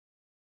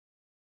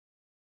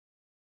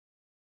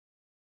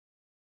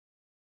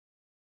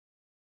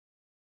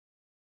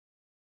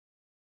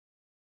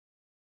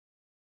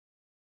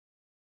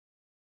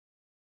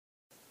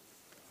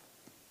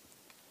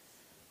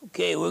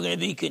Okay, we're going to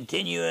be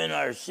continuing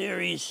our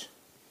series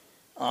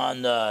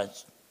on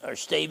our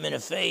Statement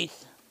of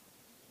Faith.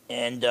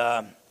 And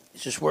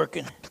is this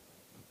working?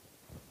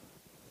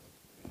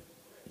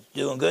 It's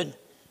doing good?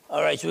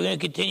 All right, so we're going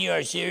to continue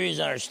our series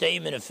on our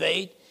Statement of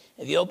Faith.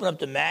 If you open up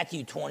to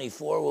Matthew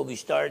 24, we'll be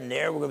starting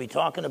there. We're going to be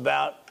talking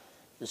about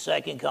the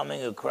second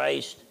coming of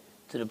Christ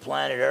to the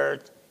planet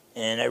Earth.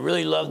 And I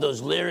really love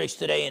those lyrics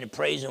today in the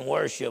praise and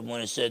worship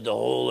when it said the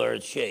whole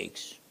earth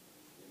shakes.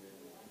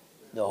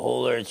 The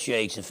whole earth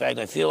shakes. In fact,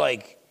 I feel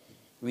like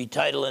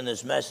retitling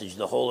this message,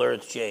 The Whole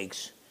Earth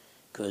Shakes,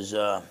 because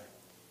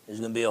there's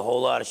going to be a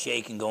whole lot of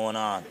shaking going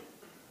on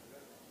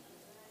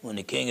when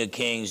the King of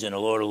Kings and the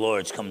Lord of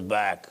Lords comes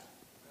back.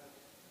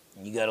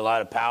 And you got a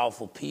lot of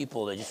powerful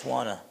people that just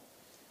want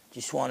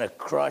to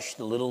crush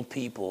the little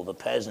people, the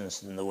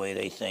peasants, in the way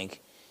they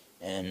think.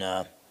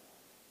 And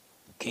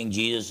King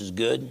Jesus is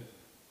good,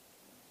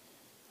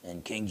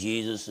 and King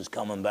Jesus is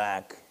coming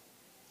back,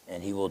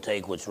 and he will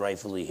take what's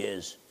rightfully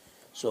his.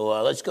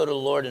 So let's go to the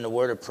Lord in a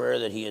word of prayer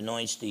that he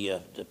anoints the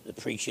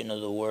preaching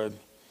of the word.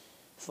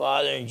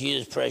 Father, in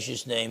Jesus'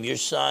 precious name, your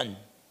Son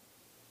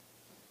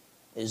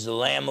is the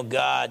Lamb of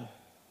God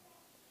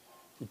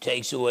who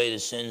takes away the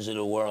sins of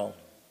the world.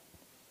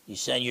 You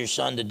sent your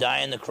Son to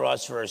die on the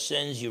cross for our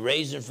sins. You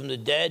raised him from the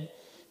dead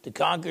to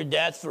conquer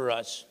death for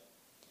us.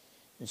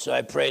 And so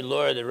I pray,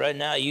 Lord, that right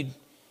now you'd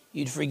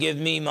forgive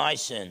me my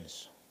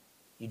sins.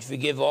 You'd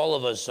forgive all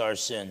of us our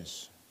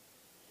sins.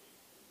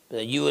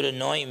 That you would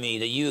anoint me,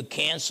 that you would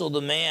cancel the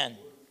man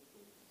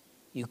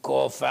you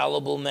call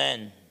fallible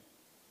men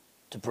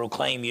to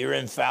proclaim your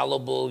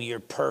infallible, your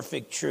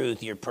perfect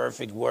truth, your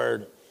perfect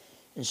word.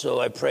 And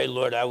so I pray,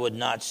 Lord, I would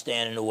not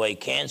stand in the way.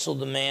 Cancel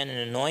the man and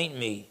anoint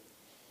me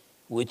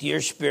with your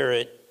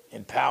spirit.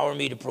 Empower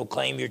me to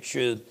proclaim your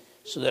truth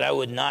so that I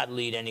would not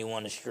lead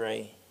anyone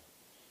astray.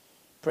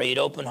 Pray you'd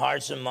open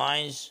hearts and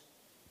minds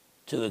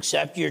to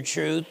accept your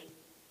truth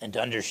and to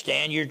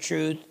understand your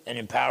truth and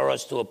empower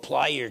us to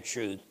apply your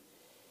truth,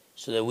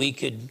 so that we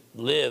could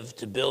live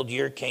to build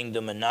your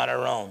kingdom and not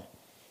our own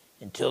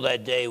until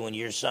that day when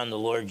your Son, the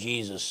Lord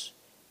Jesus,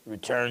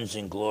 returns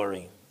in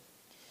glory.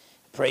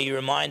 I pray you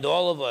remind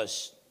all of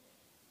us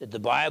that the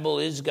Bible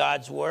is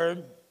God's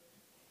word,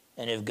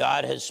 and if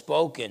God has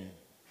spoken,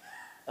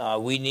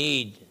 we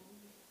need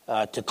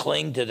to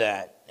cling to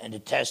that and to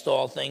test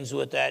all things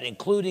with that,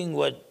 including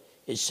what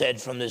is said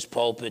from this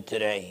pulpit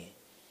today,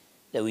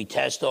 that we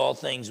test all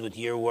things with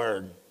your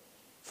word,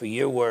 for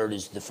your word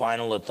is the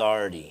final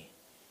authority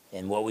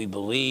in what we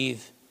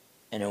believe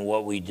and in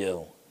what we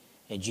do.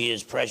 In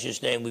Jesus'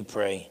 precious name we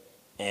pray.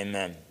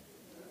 Amen.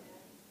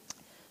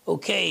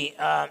 Okay,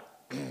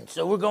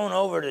 so we're going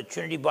over the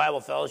Trinity Bible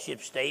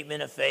Fellowship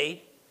Statement of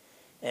Faith,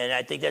 and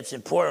I think that's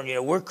important. You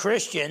know, we're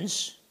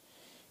Christians,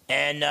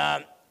 and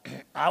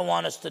I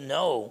want us to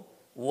know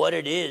what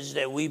it is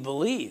that we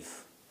believe.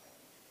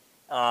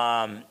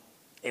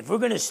 If we're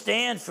going to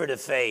stand for the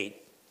faith,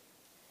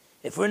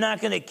 if we're not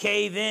going to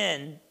cave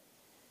in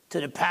to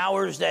the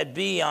powers that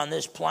be on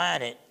this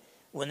planet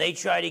when they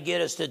try to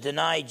get us to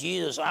deny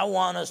Jesus, I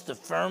want us to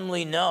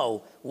firmly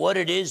know what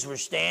it is we're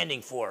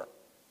standing for.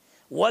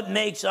 What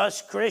makes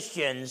us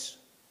Christians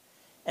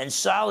and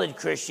solid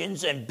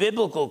Christians and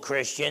biblical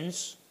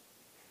Christians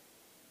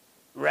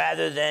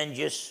rather than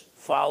just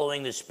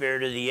following the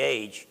spirit of the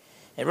age.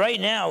 And right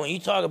now, when you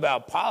talk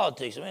about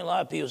politics, I mean, a lot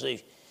of people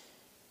say,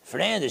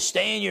 Fernandez,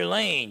 stay in your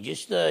lane.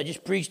 Just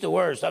preach the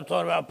word. Stop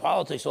talking about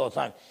politics all the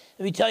time.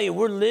 Let me tell you,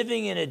 we're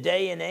living in a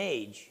day and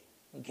age,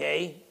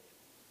 okay,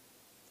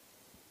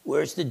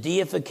 where it's the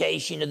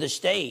deification of the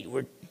state,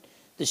 where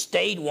the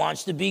state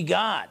wants to be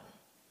God.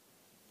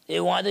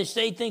 The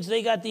state thinks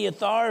they got the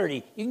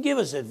authority. You can give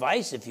us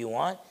advice if you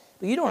want,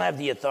 but you don't have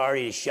the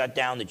authority to shut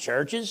down the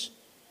churches.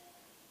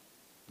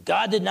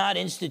 God did not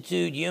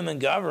institute human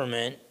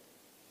government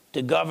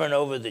to govern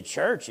over the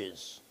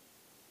churches,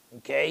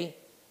 okay?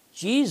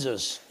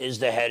 Jesus is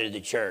the head of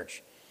the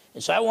church.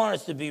 And so I want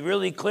us to be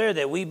really clear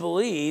that we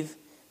believe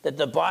that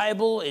the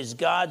Bible is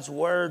God's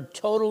word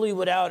totally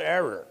without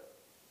error.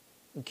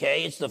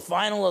 Okay? It's the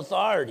final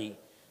authority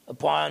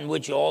upon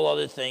which all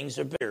other things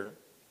are built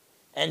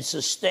and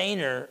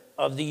sustainer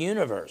of the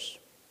universe.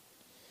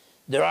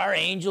 There are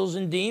angels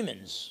and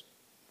demons.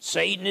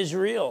 Satan is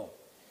real.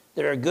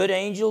 There are good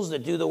angels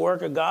that do the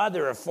work of God.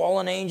 There are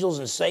fallen angels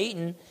and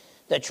Satan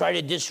that try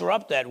to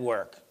disrupt that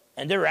work.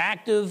 And they're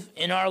active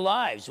in our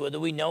lives, whether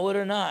we know it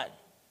or not.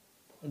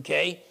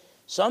 Okay?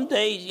 Some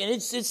days, and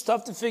it's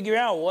tough to figure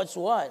out what's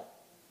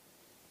what.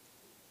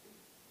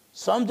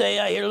 Someday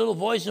I hear a little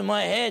voice in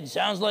my head,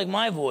 sounds like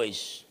my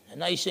voice, a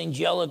nice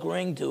angelic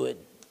ring to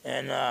it.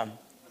 And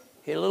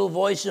hear a little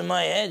voice in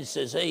my head that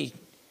says, hey,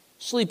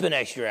 sleep an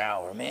extra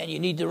hour, man, you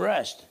need to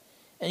rest.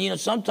 And you know,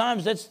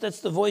 sometimes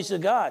that's the voice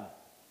of God.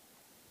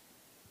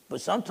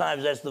 But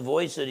sometimes that's the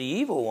voice of the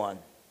evil one,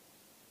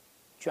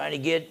 trying to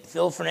get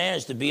Phil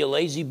Fernandez to be a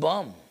lazy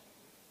bum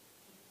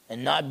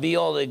and not be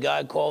all that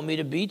God called me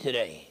to be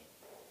today.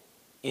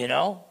 You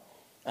know?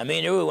 I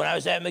mean, when I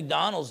was at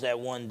McDonald's that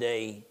one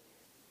day,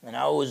 And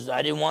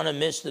I didn't want to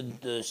miss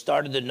the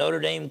start of the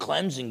Notre Dame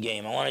Clemson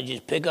game. I want to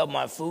just pick up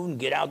my food and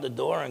get out the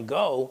door and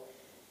go.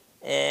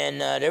 And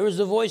there was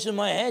a voice in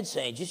my head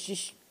saying,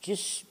 just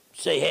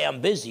say, hey,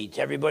 I'm busy,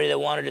 to everybody that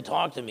wanted to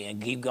talk to me,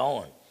 and keep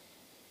going.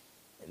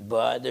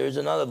 But there was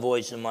another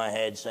voice in my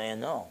head saying,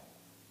 no,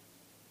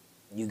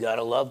 you got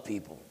to love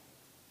people.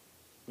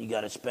 You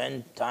got to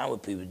spend time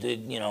with people.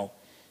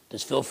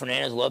 Does Phil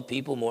Fernandez love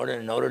people more than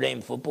a Notre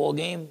Dame football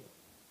game?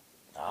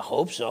 I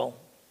hope so.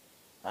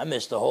 I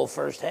missed the whole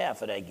first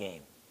half of that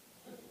game.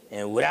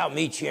 And without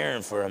me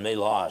cheering for them, they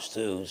lost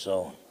too.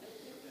 So,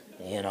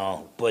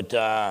 but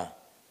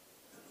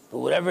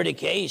whatever the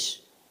case,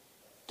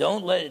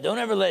 don't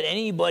ever let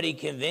anybody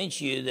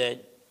convince you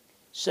that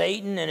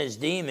Satan and his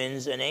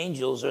demons and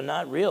angels are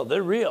not real.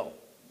 They're real.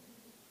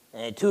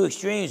 And two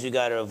extremes we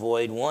got to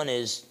avoid. One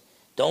is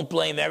don't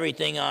blame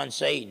everything on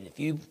Satan. If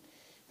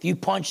you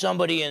punch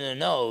somebody in the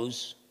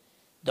nose,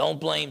 don't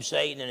blame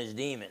Satan and his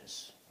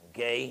demons.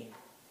 Okay?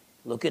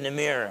 Look in the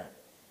mirror.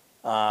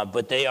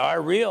 But they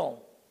are real,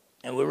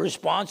 and we're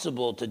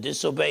responsible to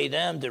disobey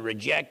them, to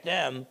reject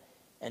them,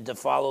 and to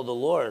follow the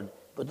Lord.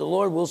 But the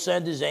Lord will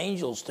send his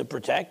angels to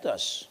protect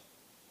us.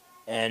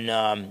 And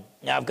now,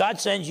 if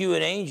God sends you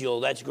an angel,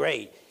 that's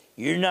great.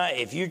 You're not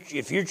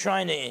if you're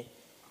trying to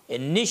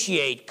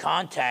initiate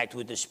contact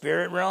with the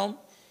spirit realm,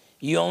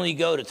 you only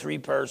go to three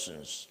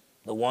persons: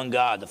 the one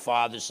God, the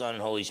Father, Son,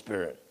 and Holy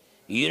Spirit.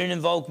 You don't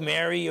invoke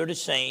Mary or the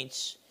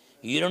saints.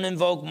 You don't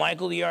invoke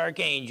Michael the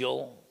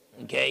Archangel,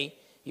 okay?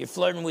 You're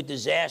flirting with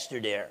disaster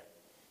there.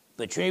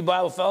 But Trinity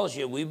Bible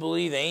Fellowship, we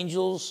believe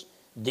angels,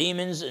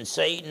 demons, and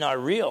Satan are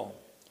real.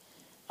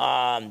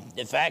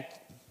 In fact,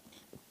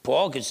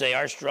 Paul could say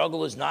our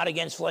struggle is not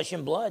against flesh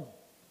and blood.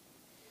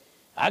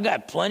 I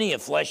got plenty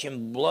of flesh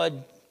and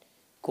blood,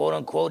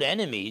 quote-unquote,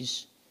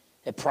 enemies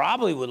that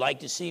probably would like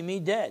to see me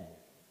dead,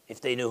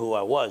 if they knew who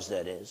I was,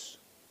 that is,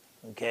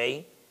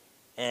 okay?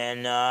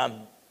 And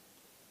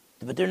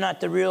but they're not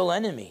the real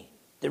enemy.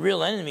 The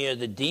real enemy are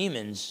the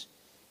demons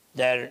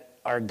that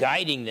are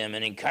guiding them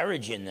and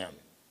encouraging them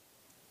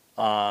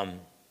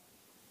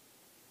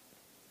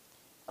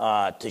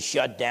to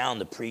shut down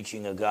the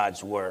preaching of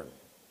God's word.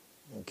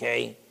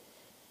 Okay?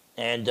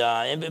 And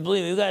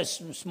believe me, we've got a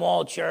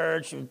small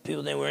church and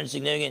people think we're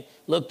insignificant.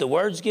 Look, the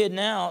word's getting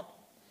out.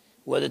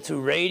 Whether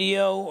through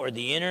radio or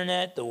the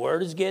internet, the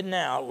word is getting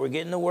out. We're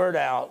getting the word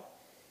out.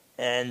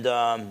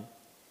 And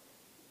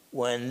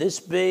when this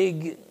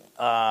big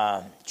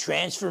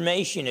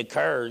transformation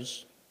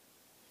occurs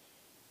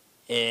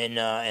in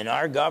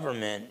our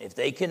government, if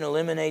they can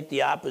eliminate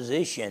the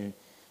opposition,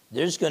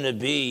 there's going to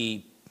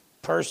be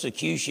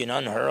persecution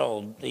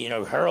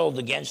hurled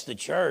against the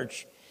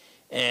church,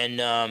 and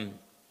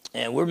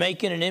we're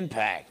making an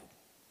impact.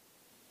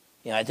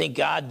 I think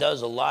God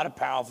does a lot of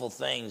powerful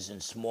things in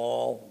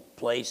small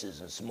places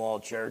and small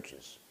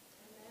churches.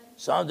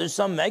 There's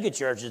some mega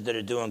churches that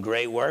are doing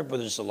great work, but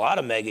there's a lot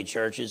of mega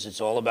churches.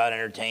 It's all about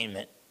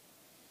entertainment.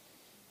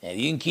 And if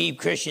you can keep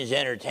Christians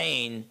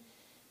entertained,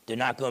 they're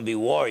not going to be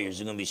warriors.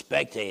 They're going to be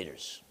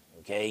spectators.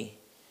 Okay?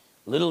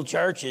 Little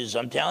churches,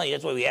 I'm telling you,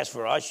 that's why we ask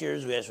for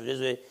ushers. We ask for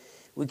this.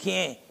 We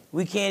can't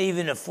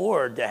even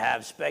afford to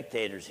have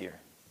spectators here.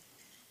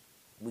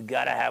 We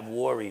got to have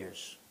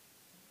warriors.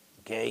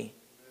 Okay?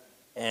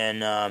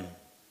 And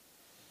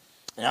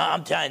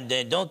I'm telling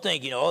you, don't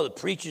think, the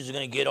preachers are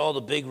going to get all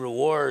the big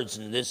rewards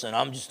and this, and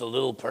I'm just a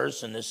little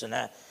person, this and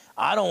that.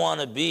 I don't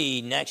want to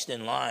be next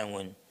in line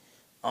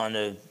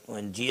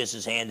when Jesus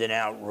is handing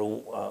out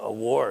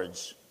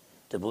awards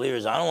to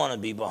believers. I don't want to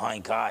be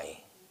behind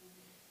Kai.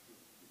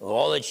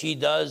 All that she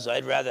does,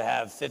 I'd rather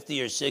have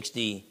 50 or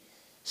 60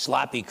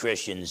 sloppy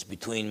Christians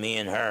between me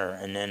and her,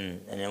 and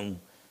then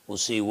we'll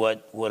see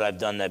what I've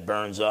done that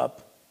burns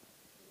up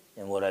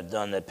and what I've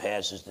done that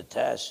passes the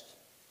test.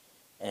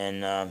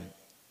 And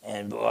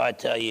I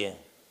tell you,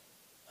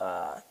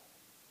 I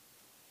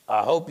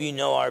hope you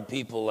know our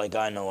people like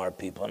I know our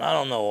people. And I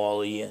don't know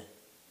all of you.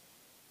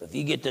 But if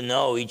you get to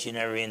know each and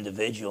every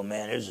individual,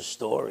 man, there's a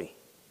story.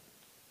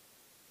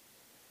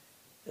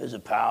 There's a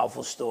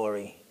powerful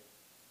story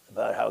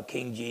about how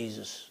King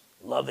Jesus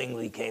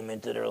lovingly came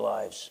into their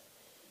lives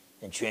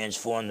and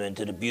transformed them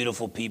into the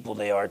beautiful people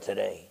they are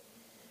today.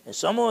 And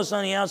some of us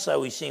on the outside,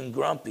 we seem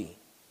grumpy.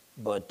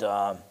 But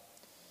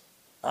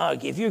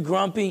if you're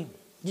grumpy,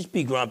 just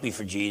be grumpy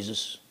for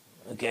Jesus,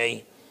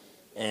 okay?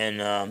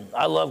 And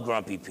I love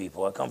grumpy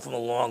people. I come from a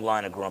long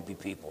line of grumpy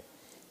people.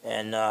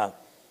 And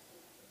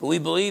but we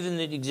believe in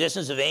the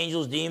existence of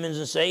angels, demons,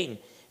 and Satan.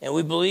 And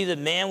we believe that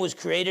man was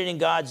created in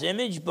God's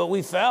image, but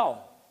we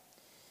fell.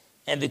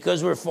 And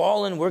because we're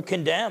fallen, we're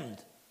condemned.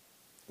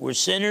 We're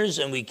sinners,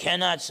 and we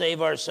cannot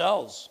save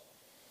ourselves.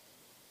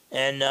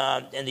 And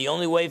the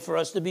only way for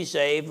us to be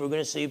saved, we're going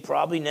to see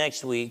probably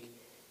next week,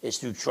 is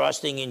through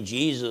trusting in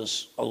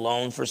Jesus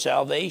alone for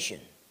salvation.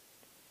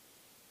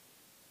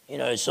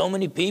 There's so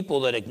many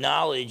people that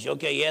acknowledge,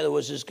 okay, yeah, there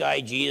was this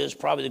guy, Jesus,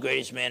 probably the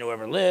greatest man who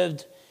ever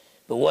lived,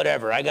 but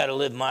whatever, I got to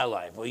live my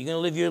life. Well, you're going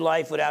to live your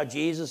life without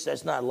Jesus?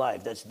 That's not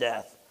life, that's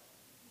death.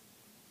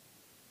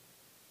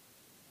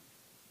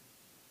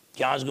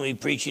 John's going to be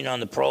preaching on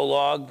the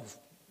prologue.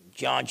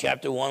 John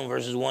chapter 1,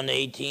 verses 1 to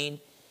 18,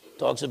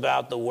 talks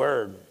about the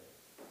Word,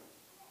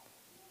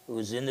 who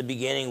was in the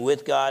beginning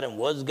with God and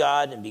was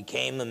God and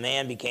became a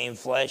man, became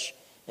flesh.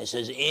 It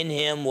says, in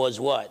him was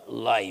what?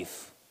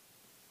 Life.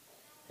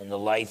 And the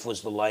life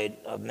was the light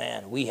of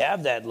man. We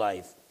have that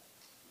life.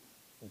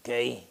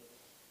 Okay?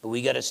 But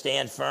we got to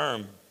stand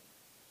firm.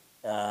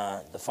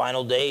 The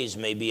final days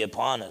may be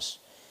upon us.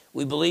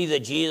 We believe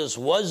that Jesus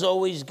was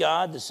always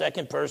God, the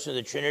second person of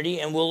the Trinity,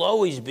 and will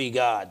always be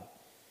God,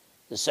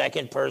 the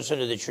second person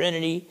of the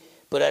Trinity.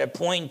 But at a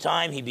point in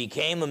time, he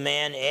became a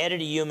man, added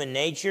a human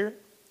nature.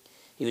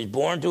 He was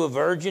born to a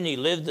virgin. He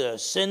lived a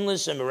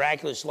sinless and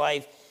miraculous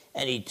life,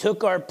 and he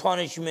took our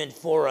punishment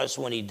for us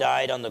when he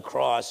died on the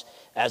cross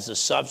as the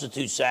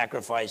substitute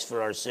sacrifice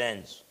for our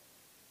sins.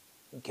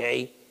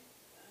 Okay?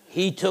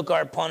 He took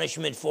our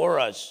punishment for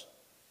us.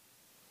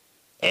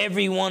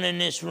 Everyone in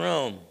this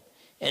room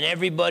and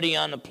everybody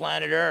on the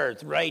planet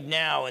Earth right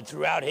now and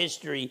throughout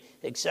history,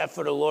 except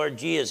for the Lord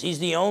Jesus, he's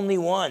the only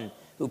one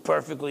who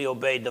perfectly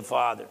obeyed the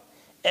Father.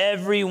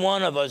 Every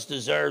one of us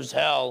deserves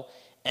hell,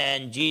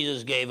 and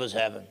Jesus gave us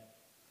heaven.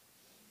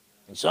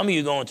 And some of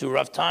you are going through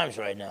rough times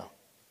right now.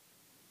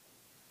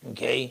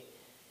 Okay?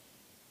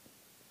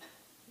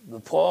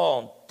 But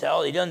Paul,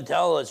 he doesn't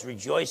tell us,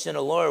 rejoice in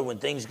the Lord when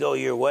things go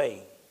your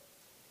way.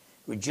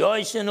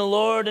 Rejoice in the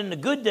Lord in the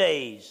good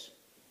days.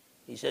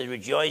 He says,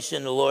 rejoice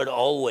in the Lord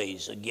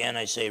always. Again,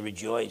 I say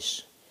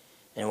rejoice.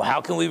 And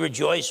how can we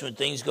rejoice when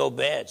things go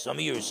bad? Some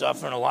of you are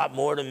suffering a lot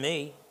more than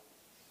me.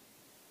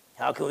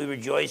 How can we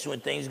rejoice when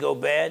things go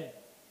bad?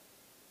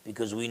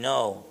 Because we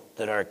know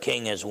that our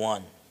King has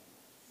won.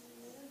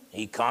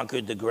 He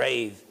conquered the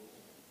grave,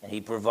 and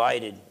he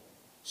provided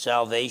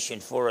salvation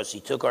for us. He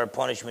took our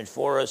punishment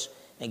for us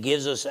and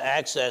gives us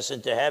access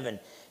into heaven.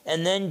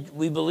 And then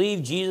we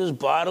believe Jesus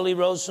bodily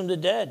rose from the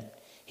dead.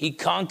 He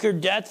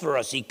conquered death for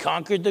us. He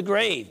conquered the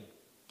grave.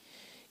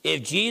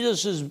 If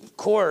Jesus'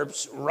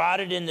 corpse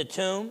rotted in the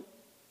tomb,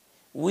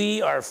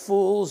 we are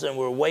fools and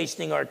we're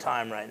wasting our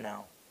time right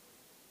now.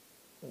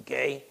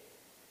 Okay?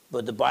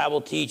 But the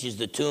Bible teaches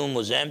the tomb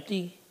was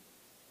empty,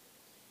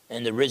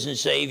 and the risen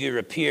Savior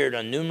appeared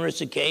on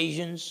numerous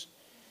occasions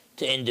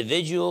to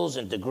individuals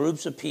and to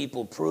groups of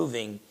people,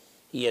 proving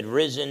he had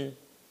risen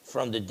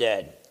from the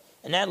dead.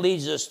 And that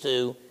leads us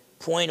to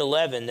point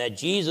 11, that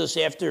Jesus,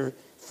 after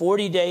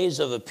 40 days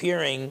of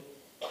appearing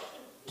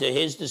to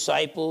his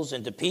disciples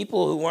and to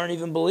people who weren't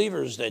even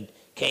believers that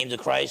came to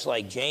Christ,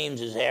 like James,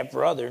 his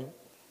half-brother,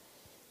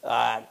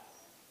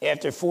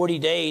 after 40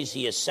 days,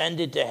 he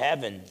ascended to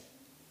heaven,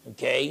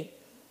 okay,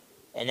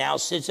 and now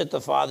sits at the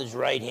Father's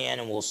right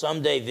hand and will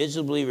someday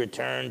visibly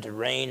return to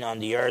reign on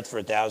the earth for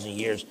 1,000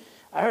 years.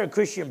 I heard a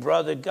Christian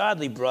brother,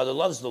 godly brother,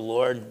 loves the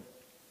Lord,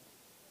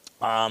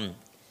 but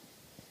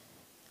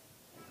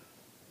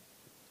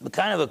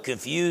kind of a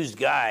confused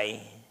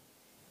guy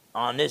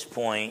on this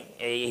point,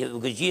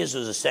 because Jesus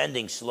was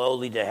ascending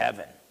slowly to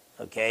heaven,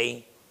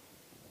 okay,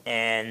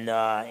 and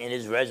in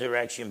his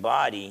resurrection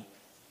body.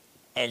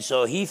 And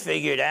so he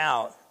figured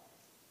out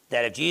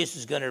that if Jesus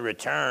is going to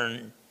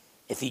return,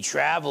 if he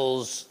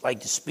travels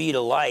like the speed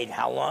of light,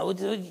 how long?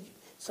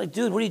 It's like,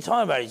 dude, what are you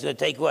talking about? He's going to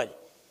take,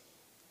 what,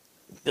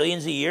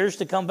 billions of years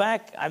to come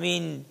back? I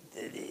mean,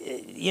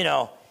 you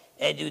know,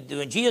 and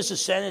when Jesus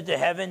ascended to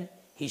heaven,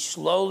 he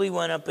slowly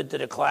went up into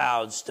the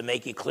clouds to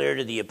make it clear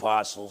to the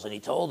apostles, and he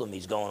told them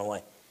he's going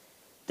away,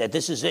 that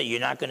this is it. You're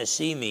not going to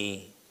see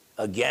me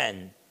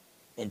again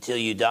until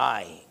you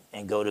die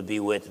and go to be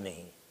with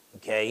me,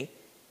 okay?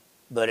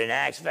 But in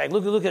Acts, in fact,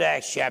 look at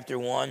Acts chapter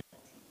 1,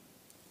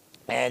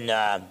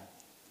 and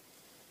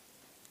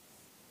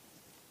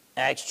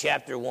Acts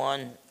chapter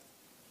 1,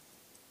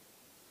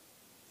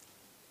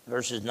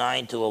 verses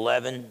 9 to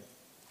 11.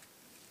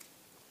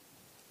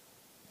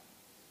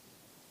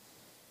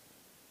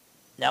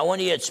 Now, when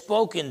he had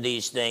spoken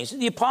these things,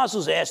 the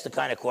apostles asked the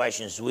kind of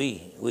questions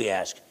we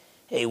ask.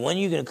 Hey, when are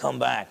you going to come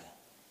back?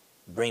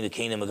 Bring the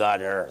kingdom of God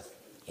to earth.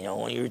 You know,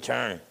 when you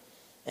return.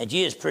 And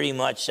Jesus pretty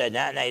much said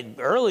that. And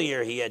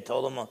earlier he had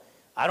told them,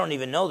 I don't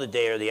even know the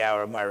day or the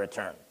hour of my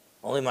return.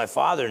 Only my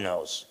Father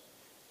knows.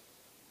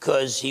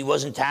 Because he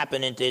wasn't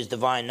tapping into his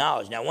divine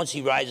knowledge. Now, once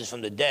he rises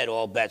from the dead,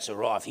 all bets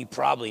are off. He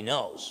probably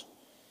knows.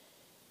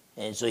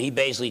 And so he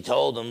basically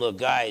told them, look,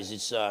 guys,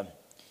 it's,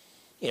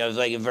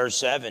 like in verse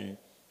 7,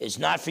 it's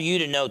not for you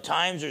to know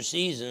times or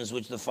seasons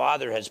which the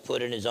Father has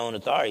put in his own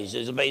authority.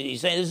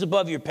 He's saying this is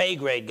above your pay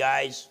grade,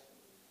 guys.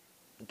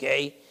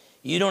 Okay?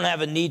 You don't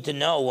have a need to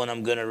know when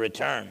I'm going to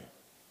return.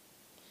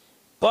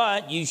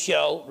 But you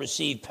shall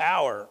receive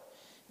power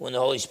when the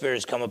Holy Spirit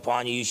has come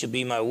upon you. You shall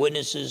be my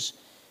witnesses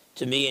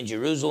to me in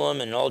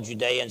Jerusalem and in all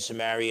Judea and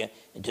Samaria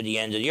and to the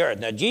end of the earth.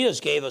 Now, Jesus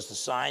gave us the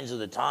signs of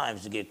the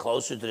times to get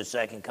closer to the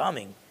second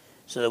coming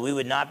so that we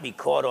would not be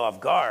caught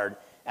off guard.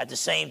 At the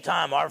same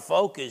time, our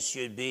focus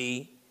should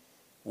be,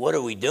 what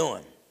are we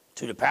doing?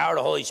 Through the power of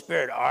the Holy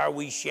Spirit, are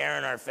we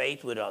sharing our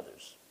faith with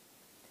others?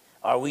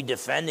 Are we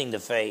defending the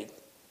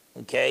faith?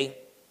 Okay?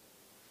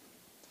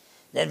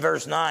 Then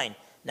verse 9.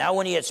 Now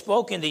when he had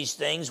spoken these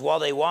things, while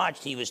they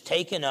watched, he was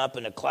taken up,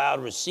 and a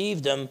cloud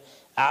received him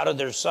out of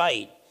their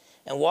sight.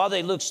 And while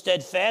they looked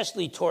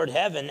steadfastly toward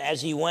heaven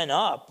as he went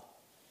up,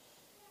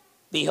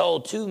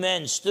 behold, two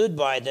men stood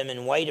by them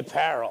in white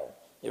apparel.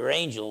 They were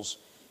angels,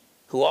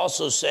 who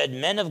also said,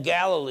 Men of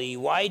Galilee,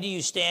 why do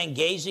you stand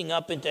gazing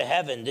up into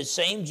heaven? This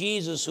same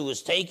Jesus who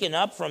was taken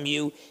up from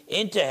you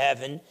into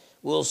heaven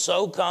will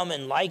so come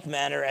in like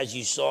manner as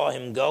you saw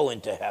him go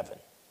into heaven.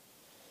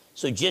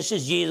 So just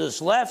as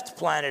Jesus left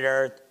planet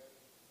Earth,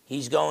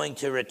 he's going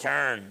to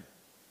return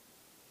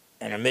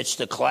and amidst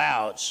the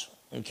clouds,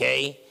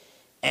 okay?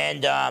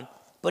 And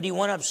but he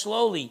went up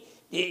slowly.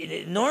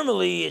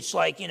 Normally, it's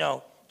like,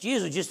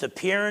 Jesus was just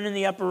appearing in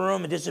the upper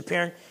room and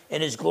disappearing.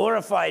 In his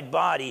glorified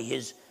body,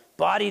 his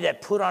body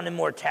that put on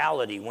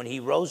immortality when he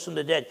rose from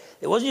the dead.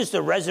 It wasn't just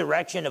a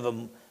resurrection of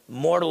a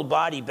mortal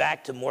body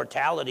back to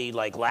mortality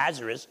like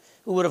Lazarus,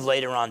 who would have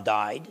later on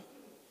died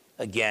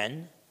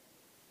again.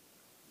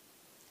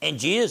 In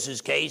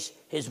Jesus' case,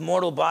 his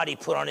mortal body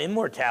put on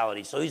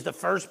immortality. So he's the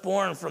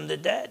firstborn from the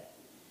dead.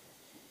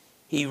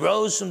 He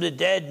rose from the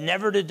dead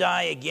never to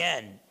die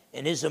again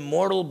in his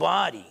immortal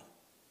body.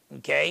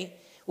 Okay?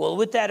 Well,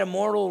 with that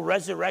immortal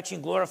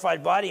resurrection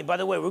glorified body, and by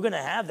the way, we're going to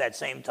have that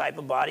same type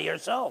of body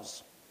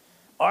ourselves.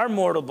 Our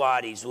mortal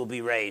bodies will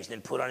be raised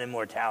and put on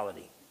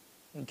immortality.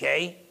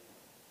 Okay?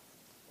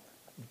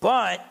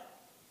 But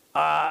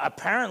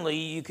apparently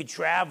you could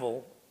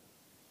travel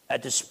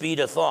at the speed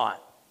of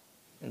thought.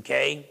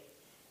 Okay?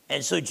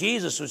 And so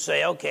Jesus would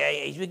say,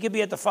 okay, he could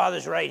be at the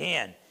Father's right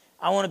hand.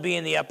 I want to be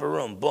in the upper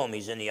room. Boom,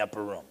 he's in the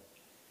upper room.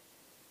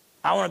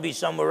 I want to be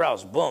somewhere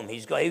else. Boom,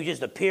 he would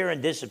just appear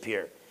and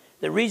disappear.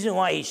 The reason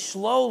why he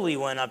slowly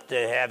went up to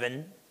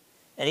heaven,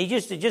 and he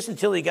just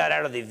until he got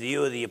out of the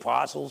view of the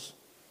apostles,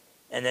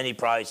 and then he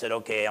probably said,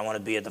 okay, I want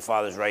to be at the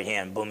Father's right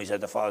hand. Boom, he's at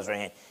the Father's right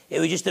hand.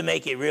 It was just to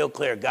make it real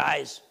clear,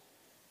 guys,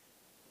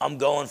 I'm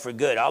going for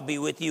good. I'll be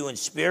with you in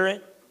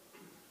spirit,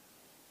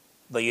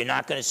 but you're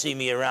not going to see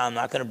me around. I'm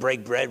not going to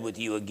break bread with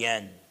you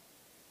again.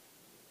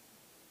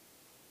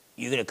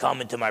 You're going to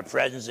come into my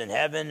presence in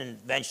heaven, and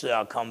eventually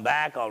I'll come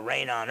back. I'll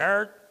reign on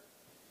earth,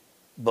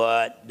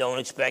 but don't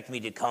expect me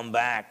to come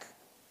back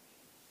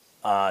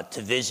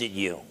to visit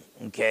you,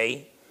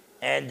 okay?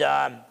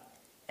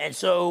 And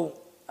so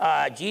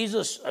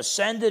Jesus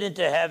ascended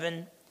into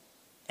heaven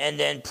and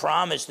then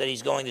promised that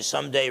he's going to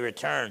someday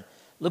return.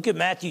 Look at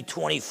Matthew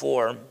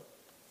 24.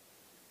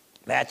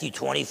 Matthew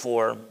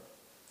 24.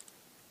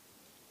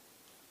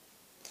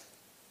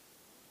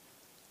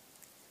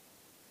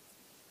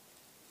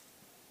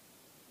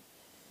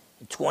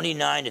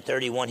 29 to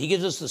 31. He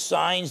gives us the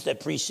signs that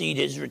precede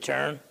his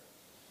return.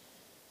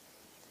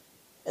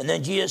 And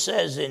then Jesus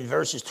says in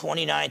verses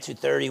 29 to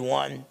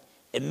 31,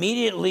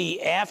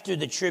 immediately after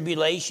the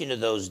tribulation of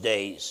those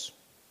days,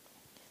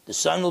 the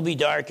sun will be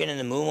darkened and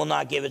the moon will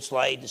not give its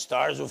light. The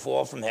stars will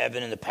fall from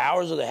heaven and the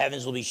powers of the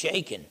heavens will be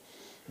shaken.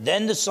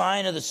 Then the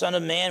sign of the Son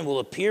of Man will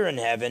appear in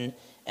heaven,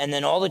 and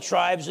then all the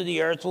tribes of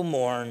the earth will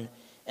mourn,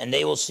 and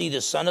they will see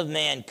the Son of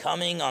Man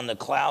coming on the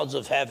clouds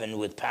of heaven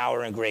with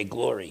power and great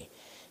glory.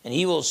 And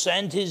he will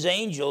send his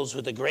angels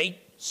with a great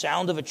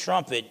sound of a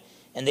trumpet,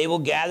 and they will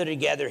gather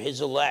together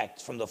his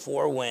elect from the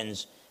four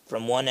winds,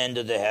 from one end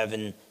of the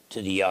heaven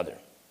to the other.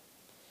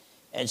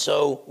 And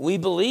so we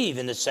believe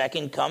in the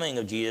second coming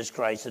of Jesus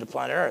Christ to the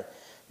planet Earth.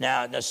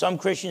 Now some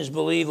Christians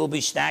believe will be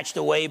snatched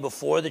away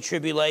before the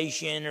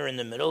tribulation, or in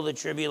the middle of the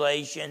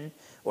tribulation,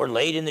 or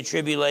late in the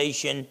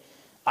tribulation.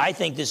 I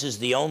think this is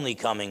the only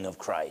coming of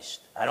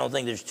Christ. I don't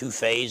think there's two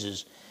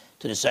phases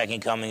to the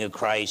second coming of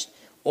Christ.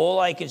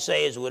 All I can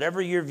say is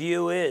whatever your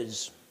view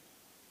is,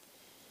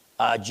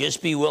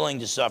 just be willing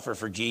to suffer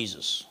for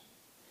Jesus.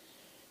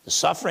 The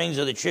sufferings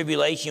of the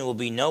tribulation will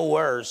be no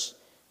worse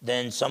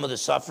than some of the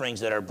sufferings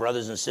that our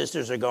brothers and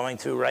sisters are going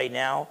through right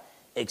now,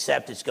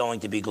 except it's going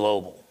to be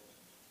global.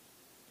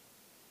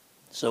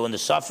 So in the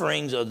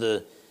sufferings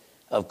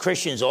of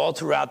Christians all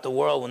throughout the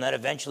world, when that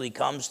eventually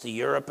comes to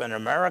Europe and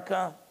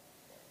America,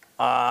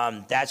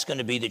 that's going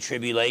to be the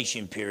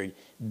tribulation period.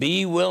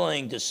 Be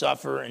willing to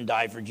suffer and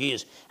die for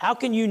Jesus. How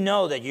can you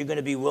know that you're going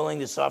to be willing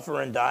to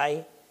suffer and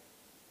die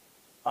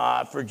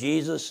for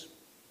Jesus?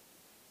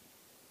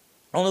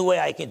 Only way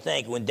I can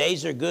think, when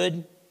days are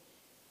good,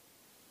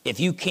 if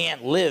you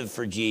can't live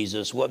for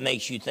Jesus, what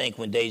makes you think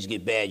when days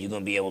get bad you're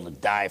going to be able to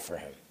die for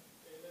him?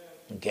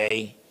 Amen.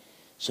 Okay?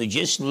 So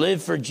just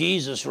live for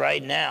Jesus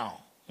right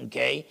now,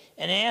 okay?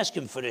 And ask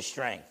him for the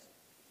strength.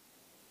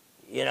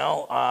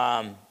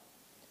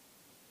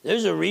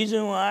 There's a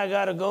reason why I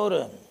got to go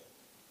to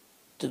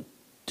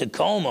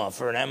Tacoma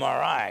for an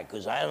MRI,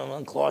 because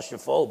I'm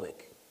claustrophobic.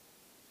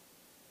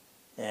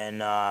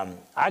 And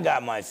I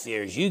got my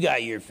fears. You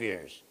got your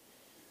fears.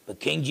 But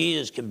King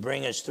Jesus can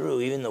bring us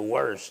through even the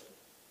worst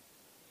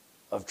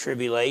of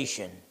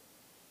tribulation.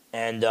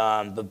 And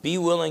but be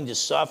willing to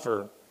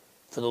suffer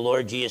for the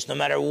Lord Jesus, no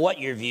matter what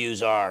your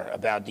views are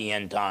about the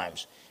end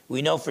times.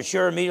 We know for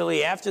sure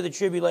immediately after the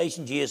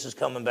tribulation, Jesus is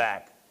coming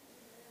back.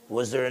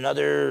 Was there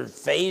another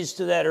phase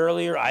to that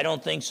earlier? I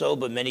don't think so,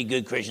 but many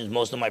good Christians,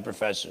 most of my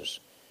professors,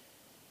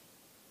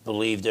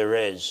 believe there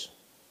is.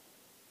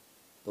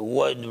 But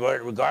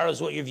regardless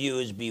of what your view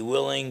is, be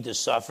willing to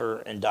suffer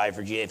and die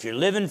for Jesus. If you're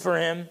living for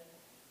him,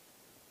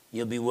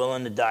 you'll be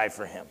willing to die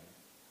for him.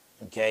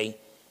 Okay?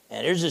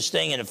 And there's this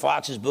thing in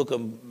Fox's Book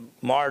of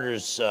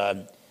Martyrs,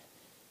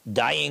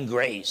 Dying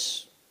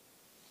Grace.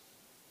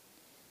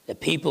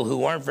 That people who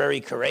weren't very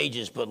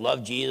courageous but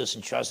loved Jesus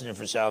and trusted him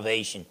for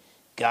salvation,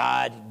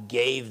 God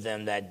gave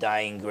them that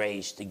dying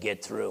grace to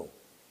get through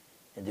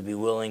and to be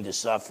willing to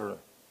suffer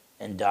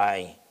and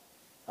die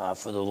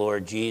for the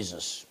Lord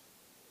Jesus.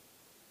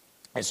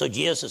 And so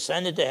Jesus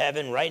ascended to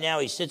heaven. Right now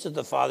he sits at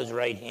the Father's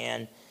right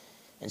hand.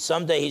 And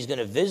someday he's going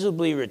to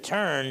visibly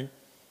return,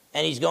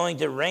 and he's going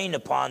to reign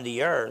upon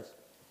the earth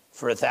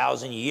for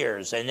 1,000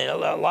 years. And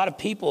a lot of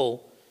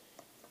people,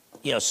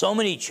 so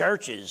many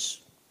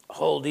churches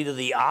hold either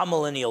the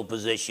amillennial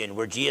position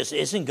where Jesus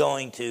isn't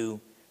going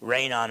to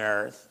reign on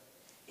earth.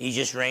 He's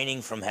just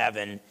reigning from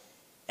heaven.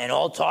 And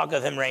all talk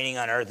of him reigning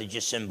on earth is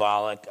just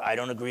symbolic. I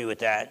don't agree with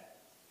that.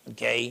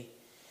 Okay?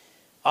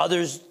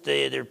 Others,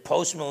 they're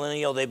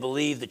post-millennial. They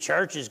believe the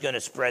church is going to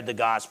spread the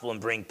gospel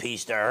and bring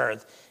peace to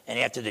earth. And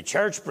after the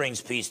church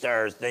brings peace to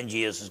earth, then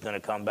Jesus is going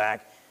to come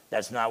back.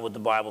 That's not what the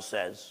Bible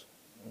says.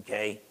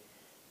 Okay?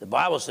 The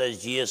Bible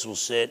says Jesus will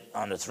sit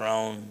on the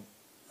throne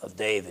of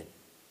David.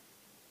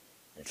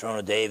 The throne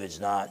of David's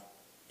not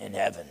in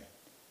heaven.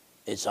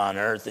 It's on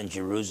earth in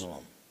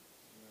Jerusalem.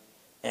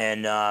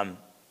 And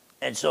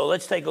so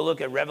let's take a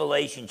look at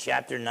Revelation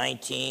chapter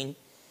 19.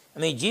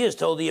 Jesus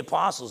told the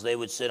apostles they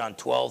would sit on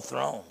 12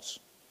 thrones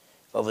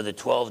over the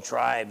 12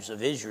 tribes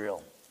of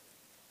Israel.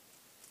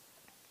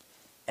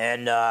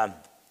 And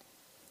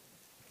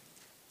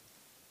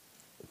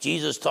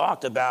Jesus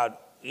talked about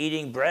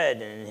eating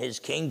bread in his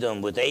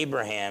kingdom with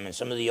Abraham and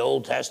some of the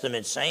Old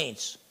Testament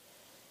saints.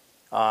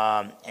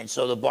 And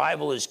so the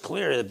Bible is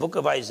clear. The book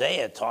of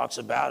Isaiah talks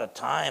about a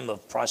time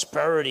of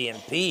prosperity and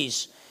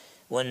peace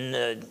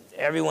when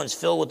everyone's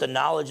filled with the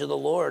knowledge of the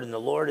Lord and the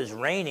Lord is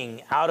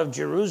reigning out of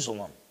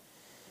Jerusalem.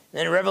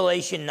 Then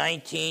Revelation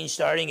 19,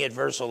 starting at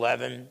verse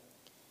 11.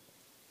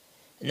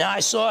 Now I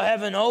saw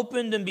heaven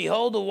opened, and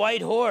behold, a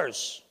white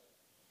horse.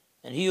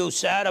 And he who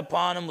sat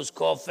upon him was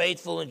called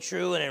Faithful and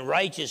True, and in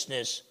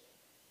righteousness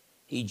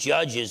he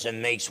judges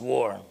and makes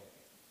war.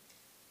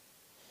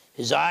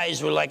 His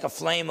eyes were like a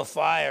flame of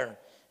fire,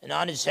 and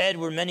on his head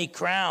were many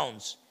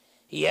crowns.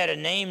 He had a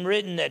name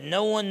written that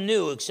no one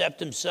knew except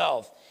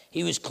himself.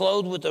 He was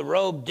clothed with a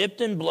robe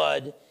dipped in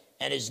blood,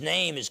 and his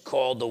name is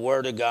called the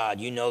Word of God.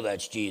 You know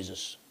that's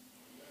Jesus.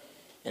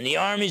 And the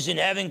armies in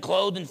heaven,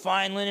 clothed in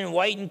fine linen,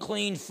 white and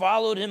clean,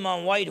 followed him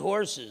on white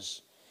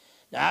horses.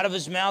 Now out of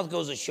his mouth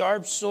goes a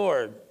sharp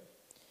sword,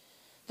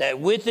 that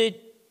with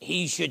it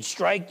he should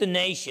strike the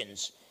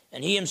nations,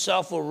 and he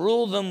himself will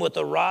rule them with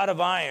a rod of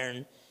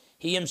iron.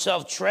 He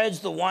himself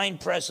treads the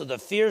winepress of the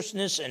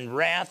fierceness and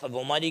wrath of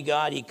Almighty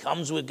God. He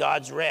comes with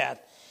God's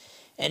wrath.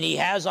 And he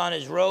has on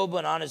his robe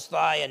and on his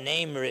thigh a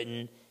name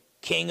written,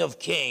 King of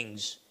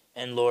Kings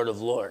and Lord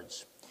of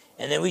Lords.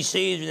 And then we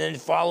see in the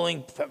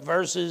following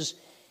verses,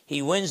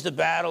 he wins the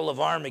battle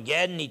of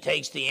Armageddon. He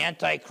takes the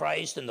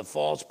Antichrist and the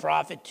false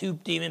prophet, 2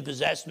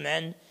 demon-possessed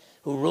men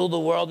who rule the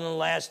world in the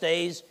last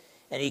days,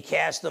 and he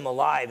casts them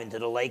alive into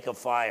the lake of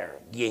fire,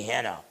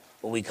 Gehenna,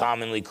 what we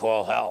commonly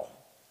call hell.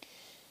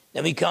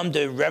 Then we come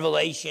to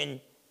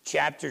Revelation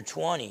chapter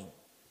 20.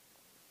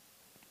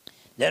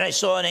 Then I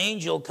saw an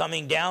angel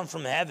coming down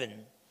from heaven,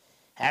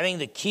 having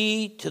the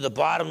key to the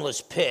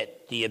bottomless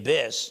pit, the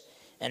abyss,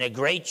 and a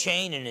great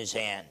chain in his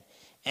hand.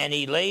 And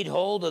he laid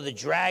hold of the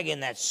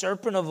dragon, that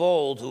serpent of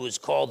old, who is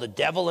called the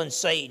devil and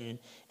Satan,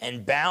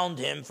 and bound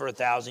him for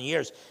 1,000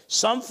 years.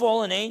 Some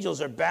fallen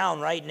angels are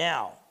bound right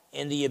now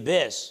in the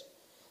abyss.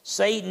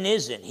 Satan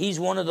isn't. He's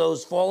one of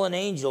those fallen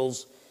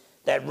angels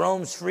that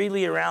roams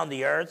freely around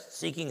the earth,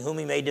 seeking whom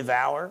he may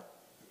devour,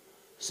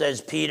 says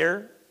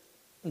Peter.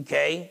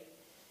 Okay?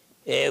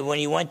 When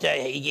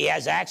he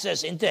has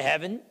access into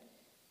heaven.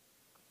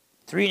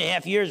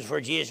 3.5 years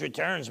before Jesus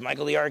returns,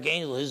 Michael the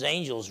Archangel, his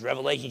angels,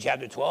 Revelation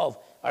chapter 12,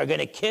 are going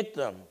to kick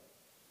them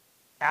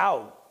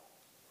out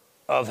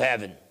of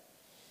heaven.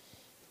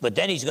 But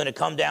then he's going to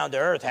come down to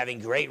earth having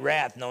great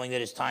wrath, knowing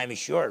that his time is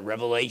short.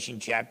 Revelation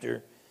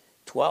chapter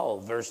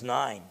 12, verse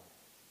 9.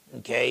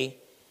 Okay?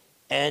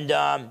 And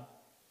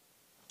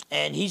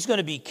he's going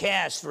to be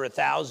cast for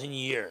 1,000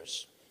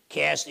 years,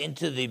 cast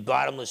into the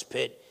bottomless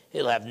pit.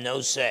 He'll have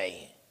no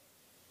say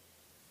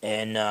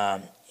in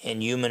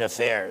human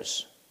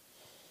affairs.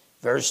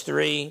 Verse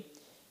 3,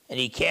 and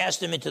he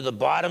cast him into the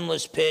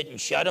bottomless pit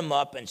and shut him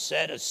up and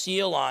set a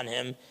seal on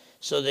him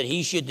so that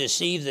he should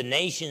deceive the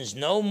nations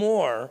no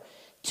more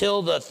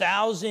till the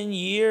 1,000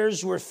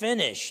 years were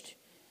finished.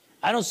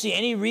 I don't see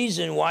any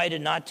reason why to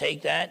not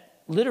take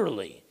that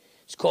literally.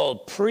 It's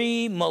called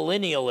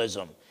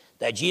premillennialism,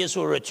 that Jesus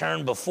will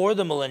return before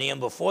the millennium,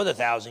 before the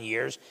 1,000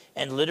 years,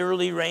 and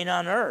literally reign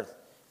on earth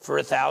for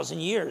 1,000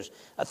 years.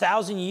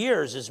 1,000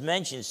 years is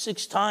mentioned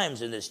 6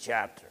 times in this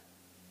chapter.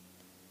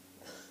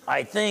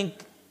 I think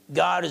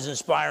God is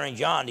inspiring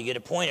John to get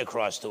a point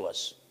across to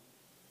us.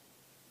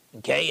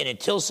 Okay, and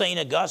until St.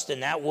 Augustine,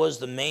 that was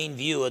the main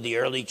view of the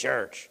early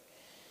church,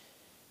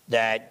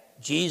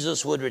 that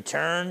Jesus would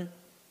return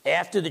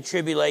after the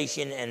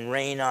tribulation and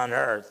reign on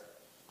earth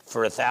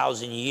for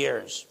 1,000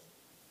 years.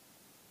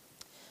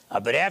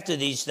 But after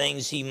these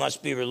things, he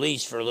must be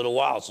released for a little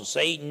while. So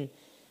Satan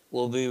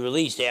will be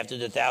released after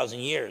the 1,000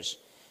 years.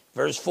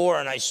 Verse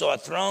 4, and I saw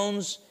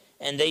thrones,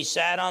 and they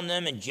sat on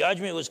them, and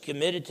judgment was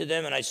committed to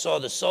them. And I saw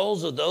the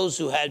souls of those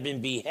who had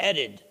been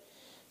beheaded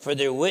for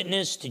their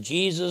witness to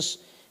Jesus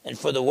and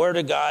for the word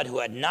of God, who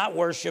had not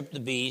worshipped the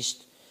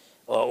beast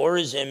or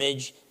his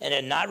image, and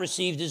had not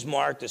received his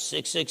mark, the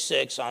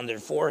 666, on their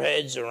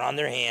foreheads or on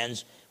their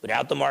hands.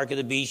 Without the mark of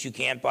the beast, you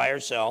can't buy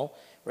or sell.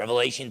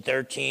 Revelation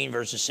 13,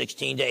 verses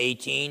 16 to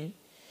 18.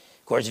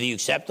 Of course, if you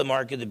accept the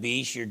mark of the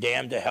beast, you're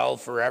damned to hell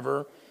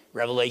forever.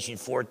 Revelation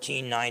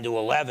 14, 9 to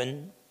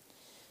 11.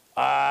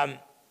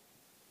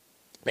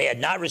 They had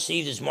not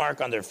received his mark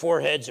on their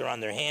foreheads or on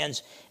their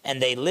hands,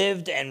 and they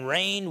lived and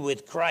reigned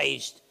with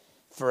Christ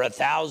for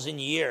 1,000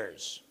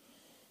 years.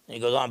 And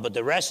he goes on, but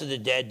the rest of the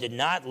dead did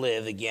not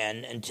live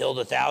again until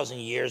the 1,000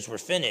 years were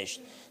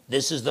finished.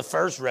 This is the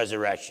first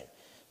resurrection.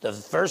 The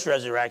first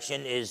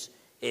resurrection is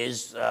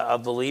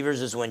of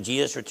believers is when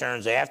Jesus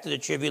returns after the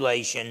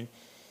tribulation,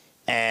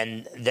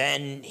 and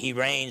then he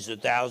reigns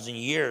 1,000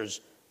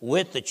 years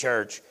with the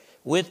church,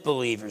 with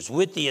believers,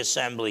 with the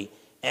assembly.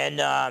 And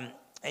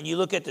you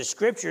look at the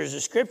scriptures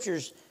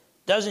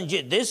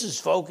this is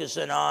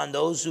focusing on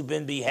those who've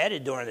been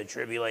beheaded during the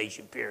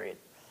tribulation period.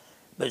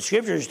 But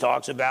scriptures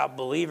talks about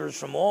believers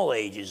from all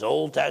ages,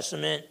 Old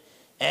Testament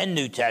and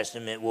New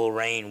Testament, will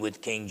reign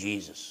with King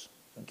Jesus.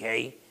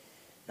 Okay?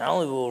 Not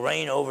only will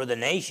reign over the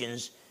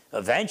nations,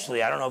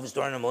 eventually, I don't know if it's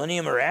during the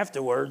millennium or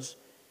afterwards,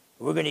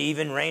 we're going to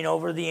even reign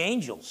over the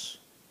angels.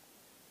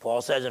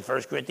 Paul says in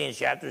 1 Corinthians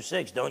chapter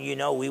 6, don't you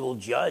know we will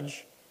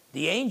judge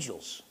the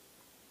angels?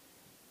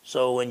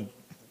 So when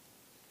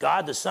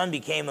God the Son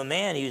became a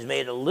man, he was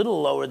made a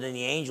little lower than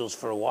the angels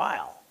for a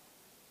while.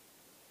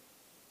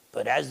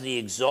 But as the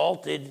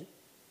exalted,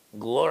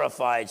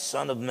 glorified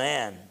Son of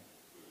Man,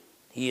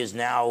 he is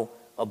now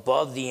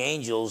above the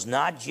angels,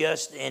 not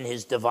just in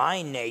his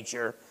divine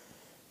nature,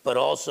 but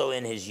also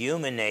in his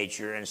human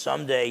nature. And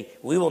someday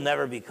we will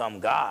never become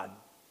God,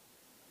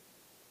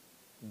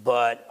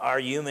 but our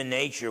human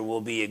nature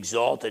will be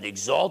exalted.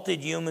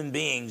 Exalted human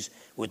beings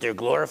with their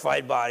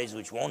glorified bodies,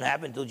 which won't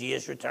happen until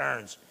Jesus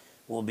returns,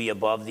 will be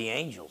above the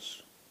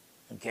angels.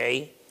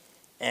 Okay?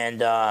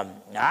 And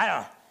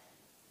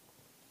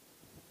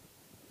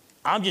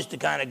I'm just the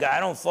kind of guy, I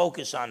don't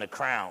focus on the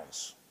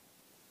crowns,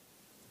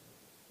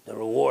 the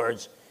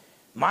rewards.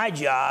 My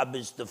job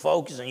is to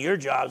focus, and your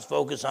job is to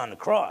focus on the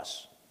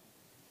cross.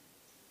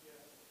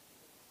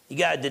 You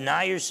got to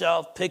deny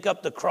yourself, pick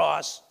up the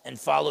cross, and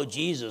follow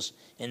Jesus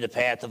in the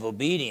path of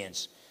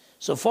obedience.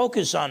 So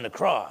focus on the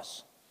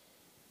cross.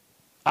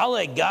 I'll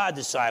let God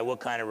decide what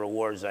kind of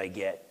rewards I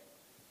get.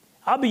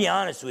 I'll be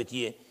honest with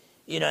you.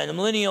 In the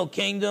millennial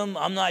kingdom,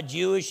 I'm not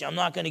Jewish. I'm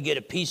not going to get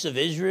a piece of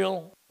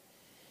Israel.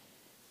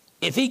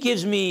 If he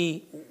gives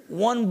me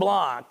one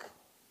block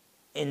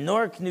in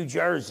Newark, New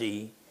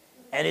Jersey,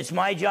 and it's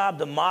my job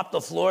to mop the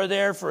floor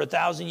there for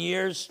 1,000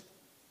 years,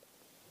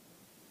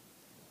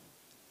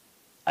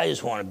 I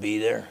just want to be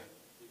there.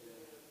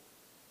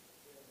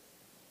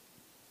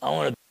 I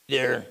want to be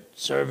there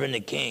serving the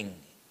King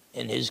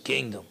in his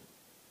kingdom.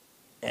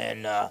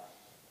 And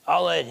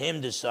I'll let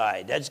him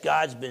decide. That's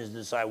God's business to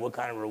decide what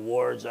kind of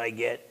rewards I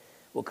get,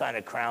 what kind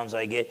of crowns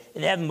I get.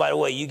 In heaven, by the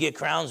way, you get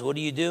crowns, what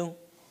do?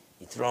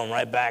 You throw them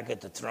right back at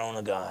the throne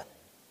of God.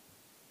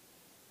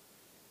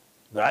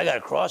 But I got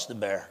a cross to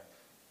bear.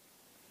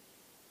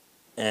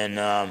 And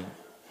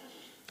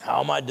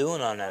how am I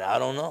doing on that? I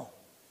don't know.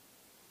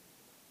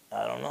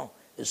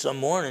 There's some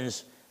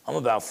mornings, I'm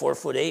about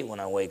 4'8" when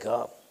I wake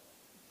up.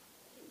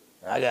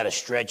 I got to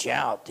stretch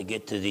out to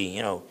get to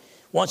the,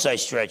 once I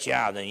stretch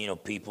out, then,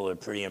 people are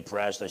pretty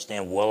impressed. I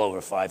stand well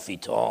over 5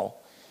 feet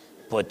tall.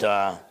 But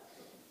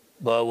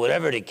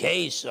whatever the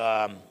case,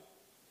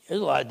 there's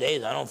a lot of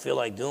days I don't feel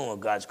like doing what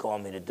God's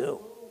called me to do.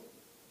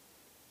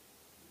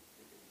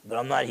 But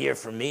I'm not here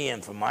for me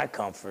and for my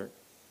comfort.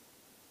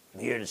 I'm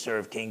here to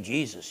serve King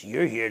Jesus.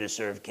 You're here to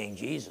serve King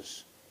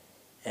Jesus.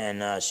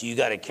 And so you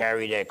got to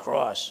carry that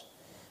cross.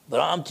 But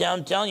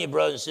I'm telling you,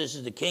 brothers and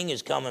sisters, the King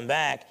is coming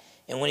back.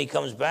 And when he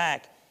comes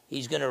back,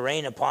 he's going to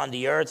reign upon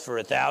the earth for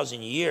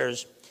 1,000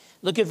 years.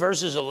 Look at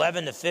verses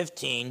 11 to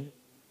 15.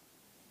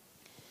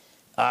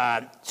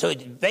 So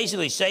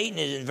basically, Satan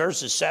is in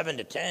verses 7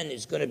 to 10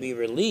 is going to be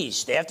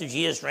released. After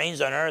Jesus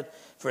reigns on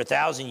earth for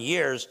 1,000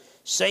 years,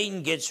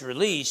 Satan gets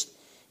released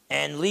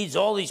and leads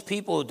all these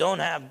people who don't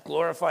have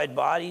glorified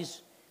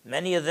bodies.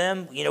 Many of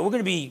them, we're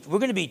going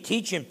to be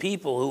teaching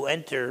people who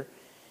enter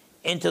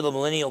into the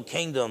millennial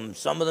kingdom,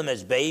 some of them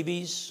as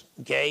babies,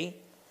 okay?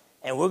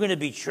 And we're going to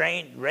be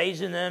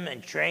raising them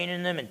and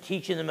training them and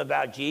teaching them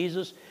about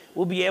Jesus.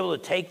 We'll be able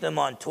to take them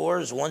on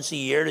tours once a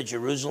year to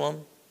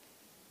Jerusalem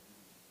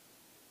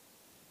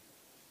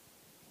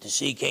to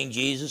see King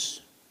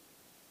Jesus.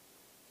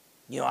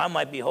 I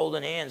might be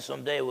holding hands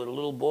someday with a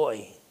little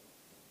boy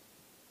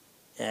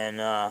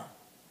And I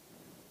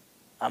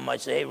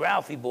might say, hey,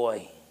 Ralphie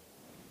boy,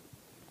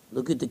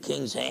 look at the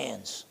king's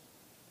hands.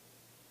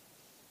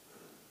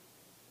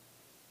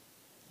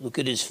 Look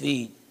at his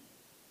feet.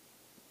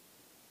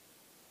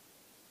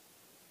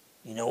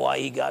 You know why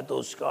he got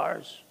those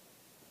scars?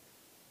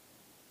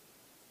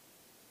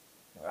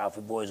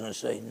 Ralphie boy's going to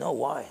say, no,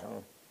 why?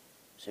 I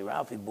say,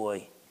 Ralphie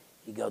boy,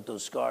 he got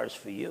those scars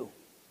for you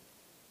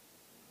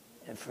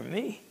and for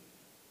me.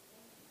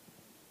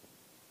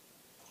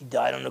 He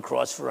died on the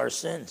cross for our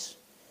sins.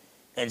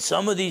 And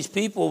some of these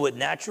people with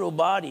natural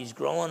bodies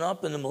growing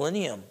up in the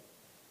millennium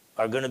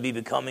are going to be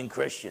becoming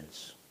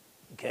Christians,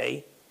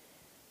 okay?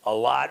 A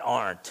lot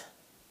aren't.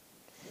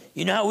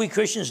 You know how we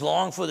Christians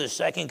long for the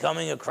second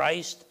coming of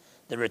Christ,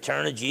 the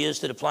return of Jesus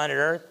to the planet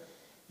Earth?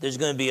 There's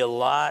going to be a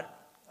lot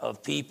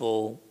of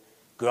people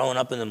growing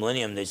up in the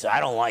millennium. They say, I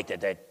don't like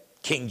that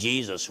King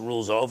Jesus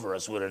rules over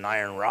us with an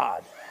iron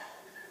rod.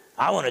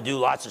 I want to do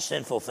lots of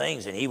sinful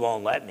things, and he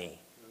won't let me.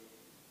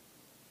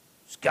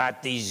 He's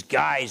got these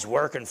guys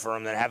working for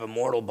him that have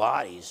immortal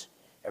bodies.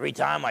 Every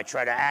time I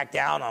try to act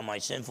out on my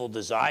sinful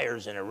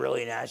desires in a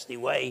really nasty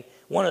way,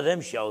 one of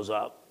them shows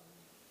up,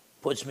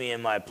 puts me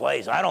in my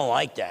place. I don't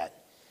like that.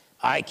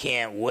 I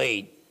can't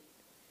wait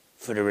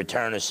for the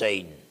return of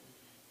Satan.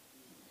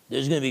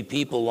 There's going to be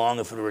people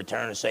longing for the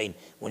return of Satan.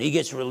 When he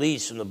gets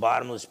released from the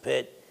bottomless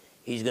pit,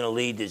 he's going to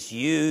lead this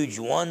huge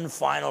one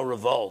final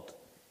revolt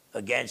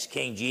against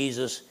King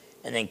Jesus,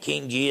 and then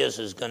King Jesus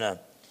is going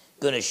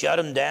to shut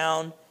him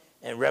down.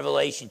 In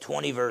Revelation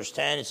 20, verse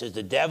 10, it says,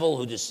 the devil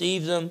who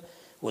deceived them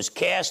was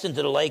cast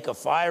into the lake of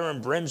fire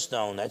and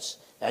brimstone. That's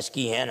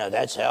Gehenna,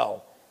 that's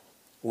hell,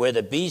 where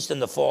the beast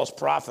and the false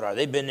prophet are.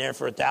 They've been there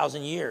for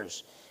 1,000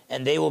 years,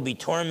 and they will be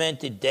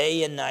tormented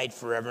day and night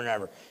forever and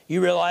ever.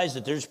 You realize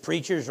that there's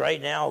preachers right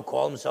now who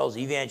call themselves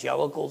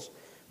evangelicals,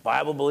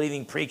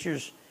 Bible-believing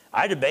preachers?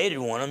 I debated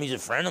one of them. He's a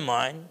friend of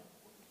mine.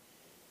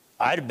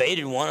 I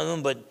debated one of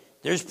them, but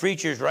there's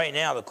preachers right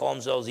now that call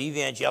themselves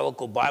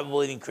evangelical,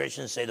 Bible-believing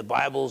Christians, say the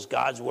Bible is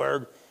God's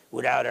word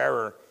without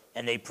error,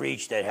 and they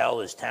preach that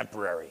hell is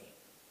temporary.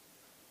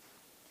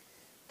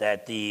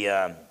 That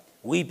the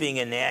weeping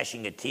and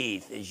gnashing of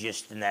teeth is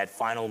just in that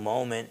final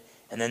moment,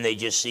 and then they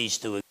just cease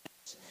to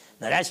exist.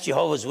 Now, that's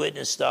Jehovah's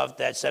Witness stuff,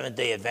 that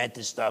Seventh-day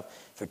Adventist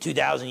stuff. For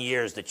 2,000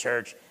 years, the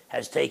church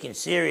has taken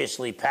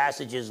seriously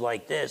passages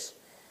like this,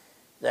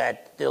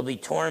 that they'll be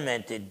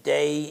tormented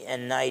day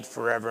and night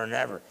forever and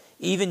ever.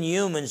 Even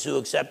humans who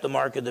accept the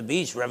mark of the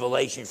beast,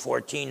 Revelation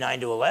 14, 9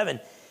 to 11,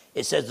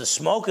 it says the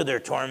smoke of their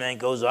torment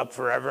goes up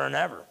forever and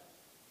ever.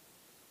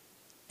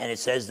 And it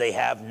says they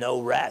have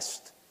no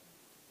rest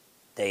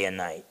day and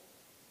night.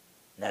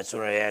 And that's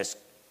what I asked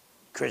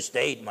Chris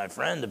Date, my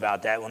friend,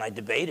 about that when I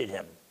debated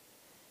him.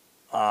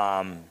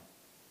 How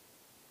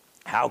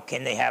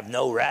can they have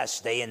no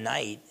rest day and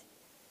night,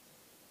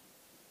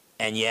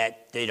 and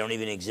yet they don't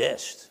even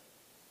exist?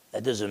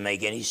 That doesn't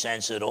make any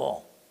sense at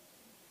all.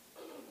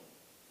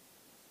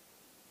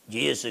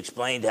 Jesus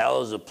explained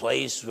hell is a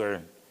place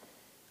where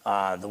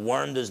the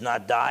worm does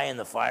not die and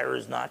the fire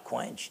is not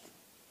quenched.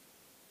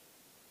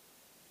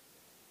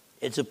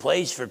 It's a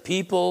place for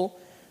people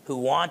who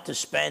want to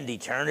spend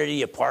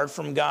eternity apart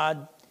from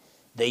God.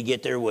 They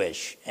get their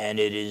wish, and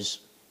it is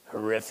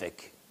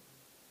horrific.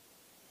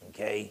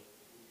 Okay?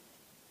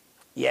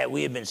 Yet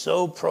we have been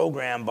so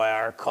programmed by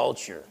our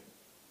culture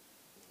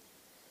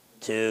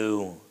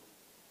to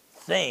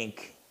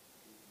think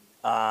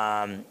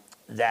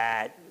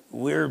that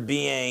we're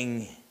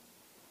being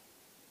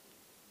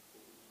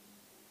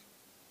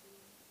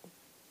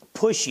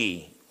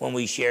pushy when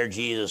we share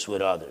Jesus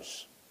with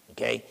others.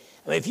 Okay?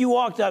 I mean, if you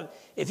walked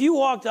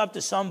up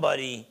to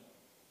somebody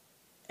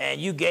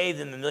and you gave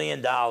them $1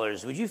 million,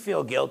 would you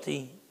feel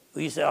guilty?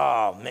 Would you say,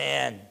 oh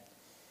man,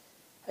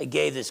 I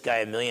gave this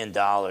guy $1 million,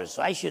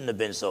 so I shouldn't have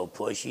been so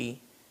pushy.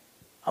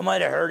 I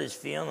might have hurt his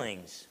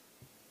feelings.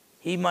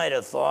 He might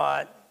have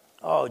thought,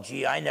 oh,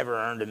 gee, I never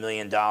earned $1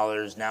 million.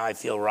 Now I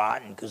feel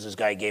rotten because this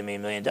guy gave me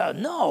 $1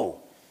 million.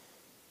 No,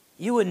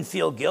 you wouldn't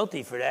feel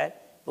guilty for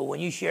that. But when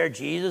you share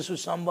Jesus with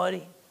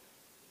somebody,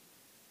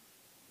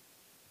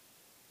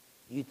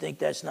 you think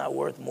that's not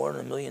worth more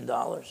than $1 million?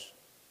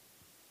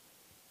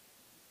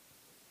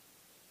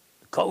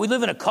 We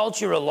live in a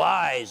culture of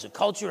lies, a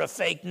culture of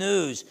fake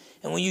news.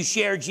 And when you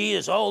share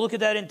Jesus, oh, look at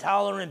that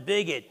intolerant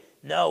bigot.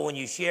 No, when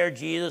you share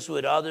Jesus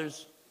with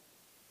others,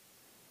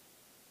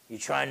 you're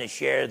trying to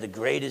share the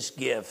greatest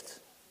gift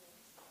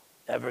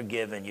ever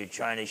given. You're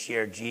trying to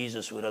share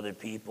Jesus with other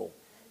people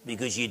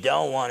because you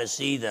don't want to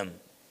see them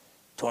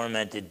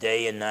tormented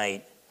day and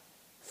night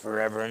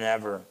forever and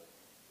ever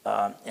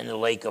in the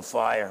lake of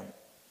fire.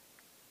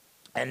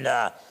 And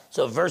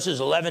so verses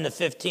 11 to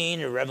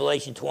 15 in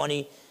Revelation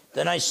 20,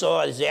 then I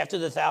saw, this is after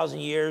the 1,000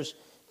 years,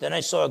 then I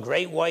saw a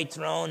great white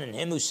throne and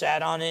him who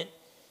sat on it,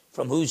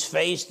 from whose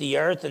face the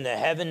earth and the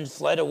heavens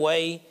fled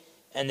away,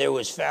 and there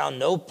was found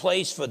no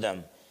place for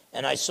them.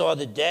 And I saw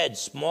the dead,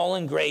 small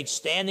and great,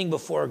 standing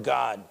before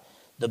God.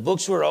 The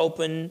books were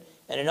open,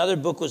 and another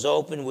book was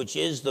opened, which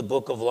is the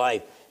book of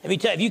life. Let me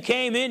tell you, if you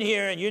came in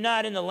here and you're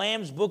not in the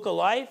Lamb's book of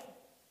life,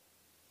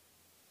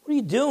 What are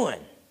you doing?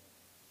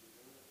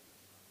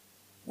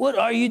 What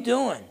are you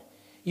doing?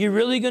 You're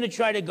really going to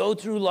try to go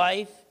through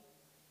life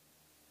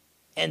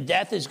and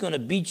death is going to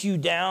beat you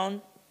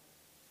down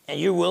and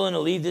you're willing to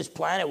leave this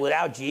planet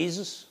without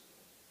Jesus?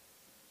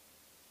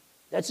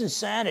 That's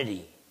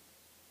insanity.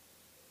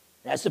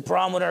 That's the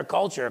problem with our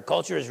culture. Our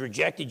culture has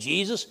rejected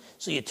Jesus,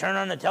 so you turn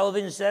on the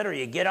television set or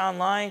you get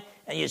online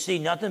and you see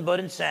nothing but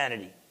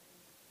insanity.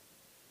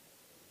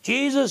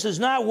 Jesus is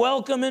not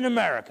welcome in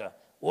America.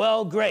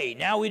 Well, great.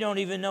 Now we don't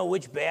even know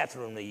which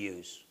bathroom to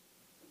use.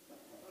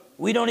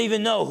 We don't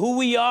even know who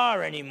we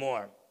are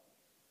anymore.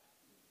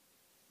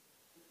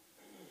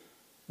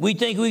 We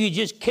think we could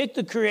just kick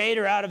the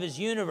Creator out of his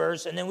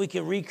universe and then we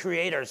can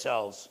recreate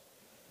ourselves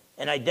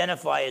and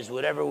identify as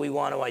whatever we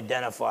want to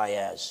identify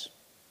as.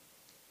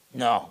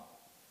 No.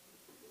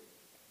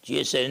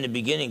 Jesus said in the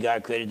beginning,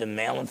 God created them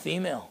male and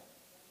female.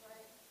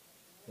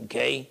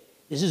 Okay?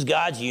 This is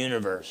God's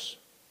universe.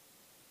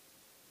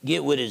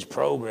 Get with his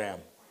program.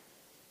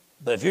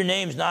 But if your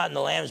name's not in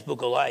the Lamb's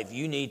Book of Life,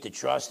 you need to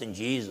trust in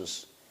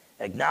Jesus.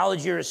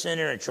 Acknowledge you're a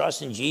sinner and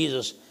trust in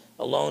Jesus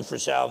alone for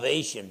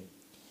salvation.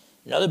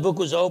 Another book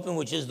was opened,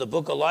 which is the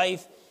Book of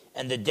Life,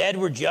 and the dead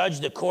were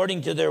judged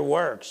according to their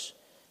works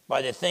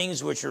by the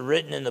things which are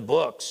written in the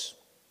books.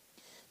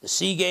 The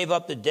sea gave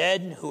up the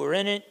dead who were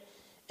in it,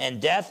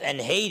 and death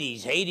and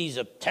Hades,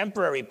 a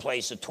temporary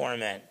place of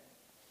torment,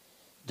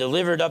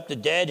 delivered up the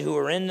dead who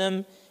were in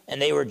them,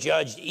 and they were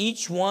judged,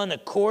 each one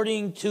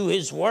according to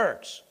his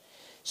works.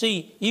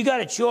 See, you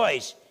got a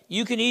choice.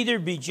 You can either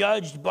be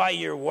judged by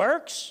your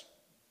works,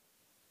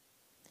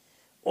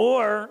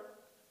 or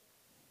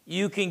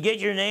you can get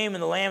your name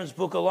in the Lamb's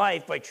Book of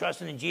Life by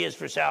trusting in Jesus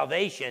for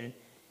salvation,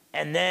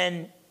 and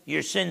then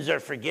your sins are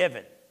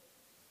forgiven.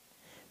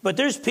 But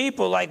there's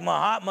people like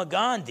Mahatma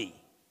Gandhi.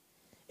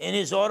 In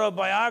his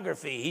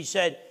autobiography, he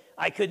said,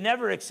 I could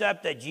never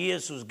accept that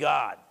Jesus was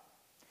God.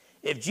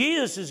 If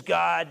Jesus is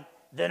God,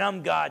 then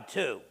I'm God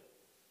too.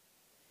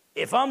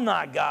 If I'm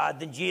not God,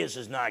 then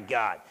Jesus is not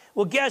God.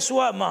 Well, guess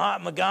what,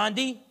 Mahatma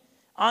Gandhi?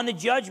 On the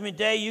judgment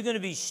day, you're going to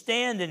be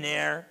standing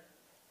there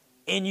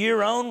in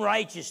your own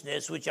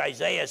righteousness, which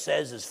Isaiah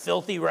says is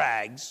filthy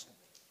rags,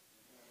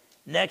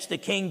 next to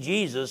King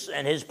Jesus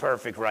and his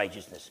perfect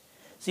righteousness.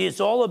 See, it's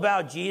all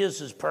about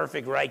Jesus'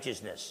 perfect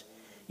righteousness.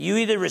 You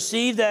either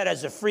receive that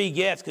as a free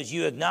gift because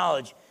you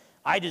acknowledge,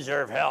 I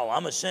deserve hell.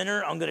 I'm a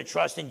sinner. I'm going to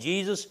trust in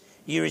Jesus.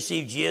 You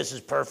receive Jesus'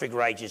 perfect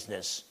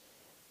righteousness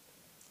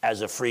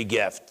as a free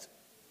gift.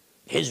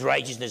 His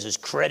righteousness is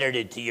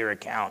credited to your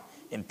account,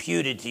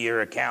 imputed to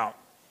your account.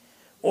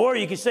 Or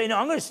you can say, no,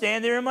 I'm going to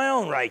stand there in my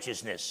own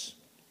righteousness.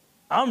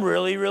 I'm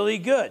really, really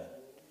good.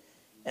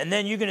 And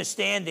then you're going to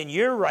stand in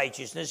your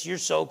righteousness, your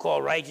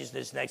so-called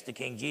righteousness next to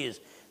King Jesus.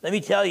 Let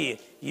me tell you,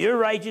 your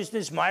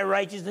righteousness, my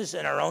righteousness,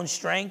 and our own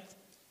strength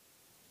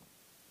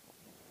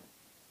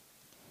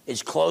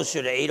is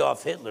closer to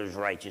Adolf Hitler's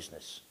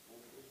righteousness,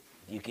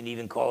 if you can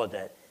even call it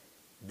that,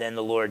 than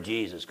the Lord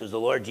Jesus. Because the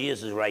Lord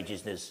Jesus'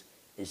 righteousness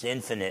is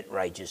infinite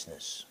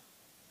righteousness.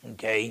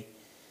 Okay?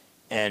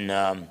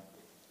 And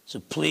so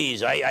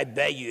please, I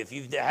beg you, if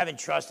you haven't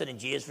trusted in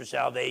Jesus for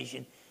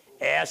salvation,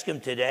 ask him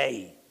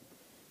today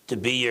to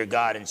be your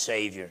God and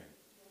Savior.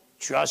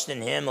 Trust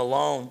in him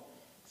alone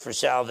for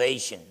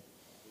salvation.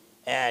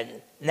 And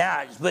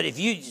now, but if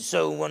you,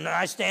 so when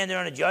I stand there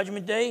on a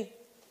judgment day,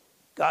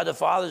 God the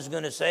Father is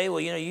going to say, well,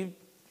 you know,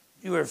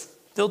 you were a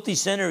filthy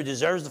sinner who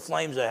deserves the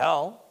flames of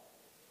hell,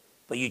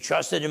 but you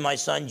trusted in my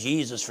son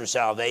Jesus for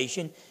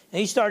salvation, and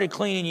he started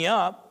cleaning you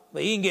up,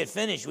 but he didn't get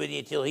finished with you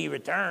until he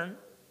returned.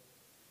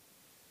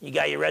 You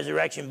got your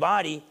resurrection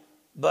body,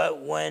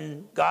 but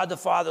when God the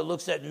Father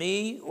looks at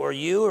me or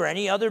you or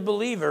any other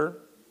believer,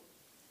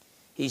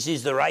 he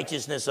sees the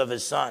righteousness of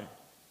his son.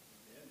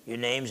 Your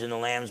name's in the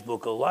Lamb's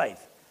Book of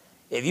Life.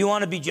 If you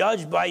want to be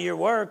judged by your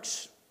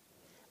works,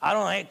 I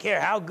don't care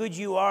how good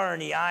you are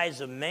in the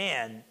eyes of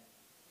man,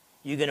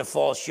 you're going to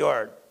fall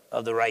short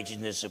of the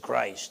righteousness of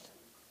Christ.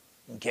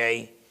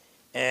 Okay?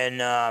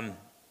 And I'm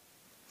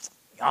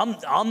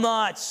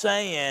not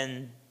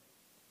saying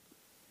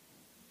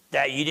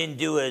that you didn't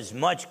do as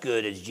much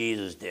good as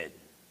Jesus did.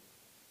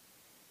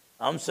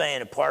 I'm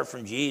saying apart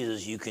from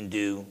Jesus, you can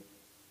do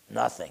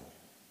nothing.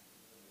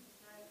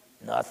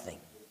 Nothing.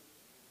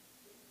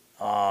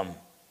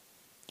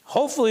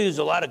 Hopefully there's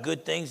a lot of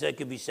good things that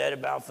could be said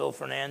about Phil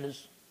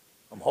Fernandez.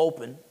 I'm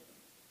hoping.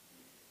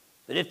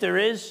 But if there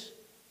is,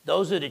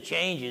 those are the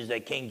changes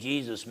that King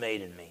Jesus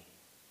made in me.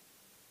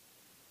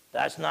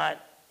 That's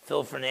not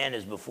Phil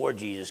Fernandez before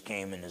Jesus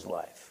came in his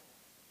life.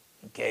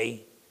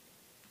 Okay?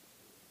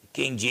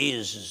 King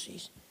Jesus,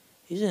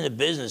 he's in the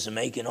business of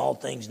making all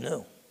things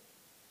new.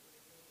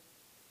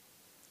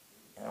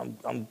 And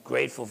I'm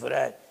grateful for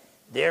that.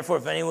 Therefore,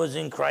 if anyone's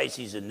in Christ,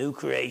 he's a new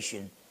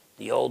creation.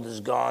 The old is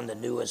gone, the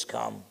new has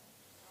come.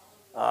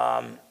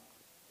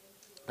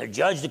 They're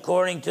judged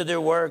according to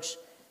their works.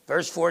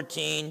 Verse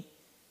 14,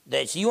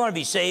 so you want to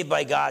be saved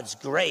by God's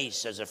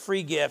grace as a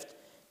free gift,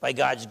 by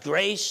God's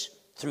grace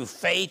through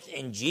faith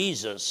in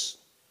Jesus.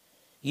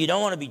 You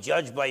don't want to be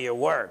judged by your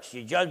works.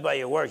 You're judged by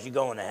your works, you're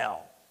going to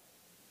hell.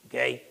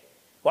 Okay?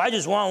 Well, I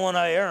just want what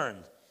I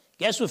earned.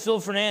 Guess what Phil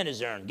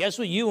Fernandez earned? Guess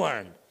what you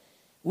earned?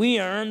 We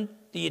earned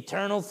the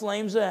eternal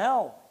flames of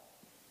hell.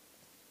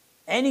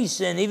 Any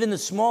sin, even the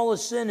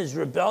smallest sin, is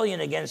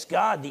rebellion against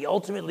God, the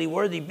ultimately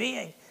worthy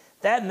being.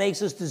 That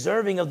makes us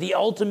deserving of the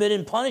ultimate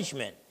in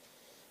punishment.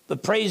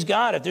 But praise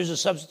God, if there's a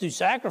substitute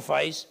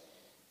sacrifice,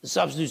 the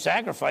substitute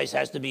sacrifice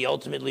has to be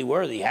ultimately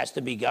worthy, has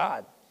to be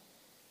God.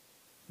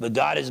 But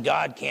God is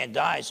God, can't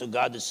die, so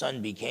God the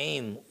Son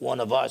became one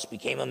of us,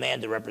 became a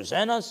man to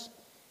represent us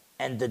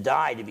and to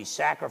die, to be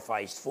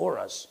sacrificed for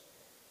us,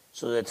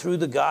 so that through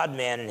the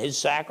God-man and his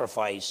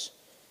sacrifice,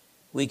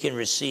 we can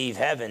receive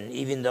heaven,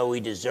 even though we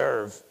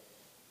deserve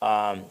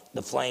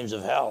the flames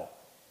of hell.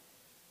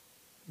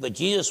 But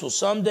Jesus will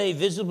someday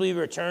visibly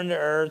return to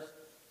earth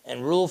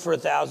and rule for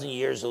 1,000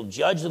 years. He'll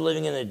judge the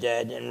living and the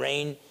dead and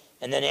reign.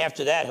 And then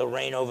after that, he'll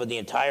reign over the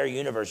entire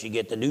universe. You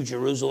get the new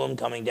Jerusalem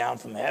coming down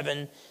from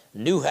heaven,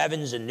 new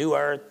heavens and new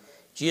earth.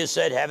 Jesus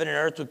said heaven and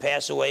earth would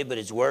pass away, but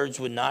his words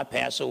would not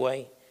pass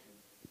away.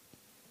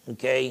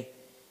 Okay?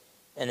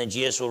 And then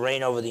Jesus will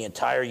reign over the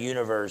entire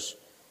universe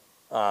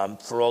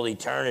for all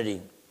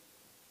eternity.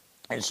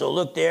 And so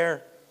look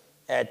there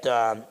at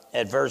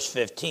verse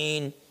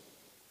 15.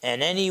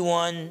 And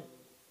anyone,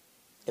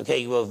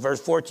 okay, well,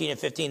 verse 14 and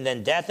 15,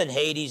 then death and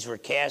Hades were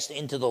cast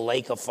into the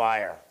lake of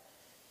fire.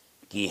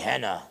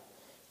 Gehenna.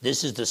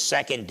 This is the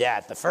second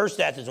death. The first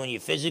death is when you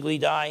physically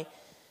die.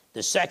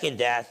 The second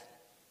death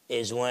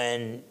is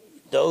when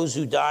those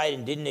who died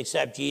and didn't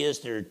accept Jesus,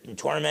 they're in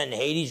torment in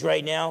Hades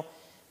right now.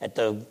 At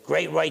the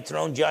great white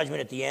throne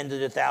judgment at the end of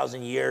the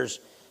 1,000 years,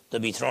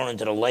 they'll be thrown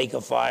into the lake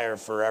of fire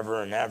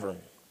forever and ever.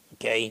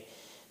 Okay?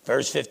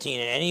 Verse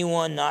 15, and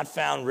anyone not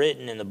found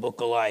written in the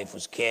book of life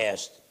was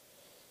cast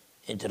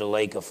into the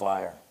lake of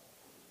fire.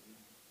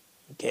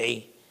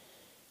 Okay?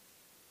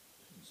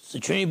 It's the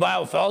Trinity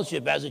Bible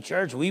Fellowship. As a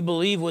church, we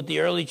believe what the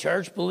early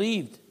church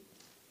believed.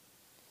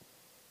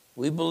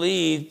 We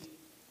believed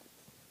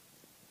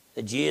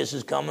that Jesus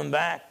is coming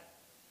back.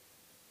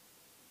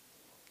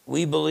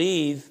 We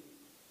believe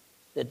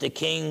that the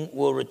King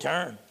will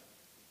return.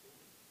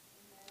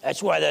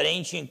 That's why that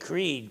ancient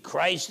creed,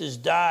 Christ has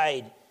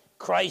died,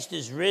 Christ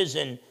is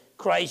risen,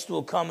 Christ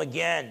will come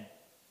again.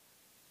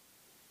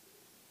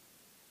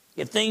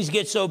 If things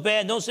get so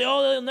bad, don't say,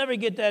 oh, they'll never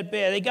get that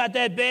bad. They got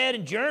that bad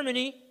in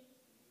Germany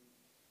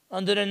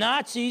under the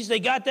Nazis. They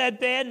got that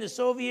bad in the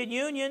Soviet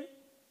Union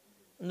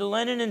under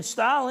Lenin and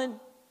Stalin.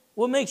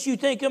 What makes you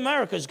think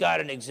America's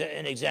got an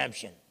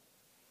exemption?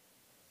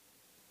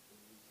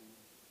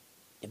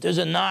 If there's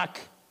a knock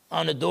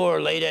on the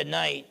door late at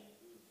night,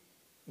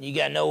 and you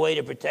got no way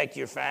to protect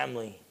your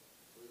family,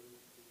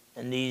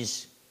 and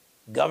these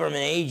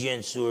government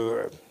agents who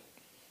are,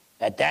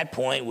 at that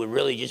point, would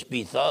really just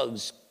be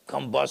thugs,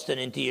 come busting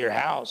into your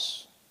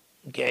house,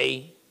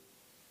 okay?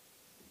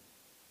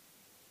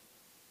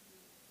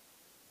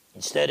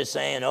 Instead of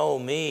saying, oh,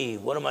 me,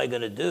 what am I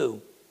going to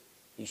do?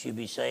 You should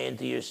be saying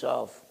to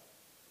yourself,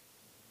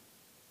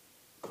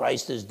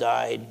 Christ has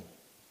died,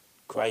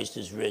 Christ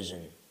is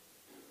risen,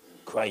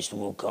 Christ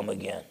will come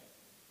again.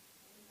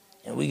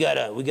 And we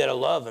gotta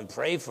love and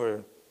pray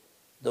for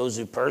those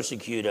who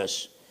persecute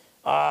us.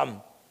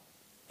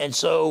 And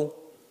so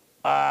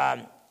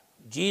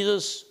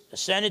Jesus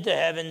ascended to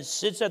heaven,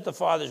 sits at the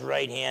Father's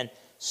right hand.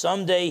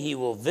 Someday he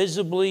will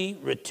visibly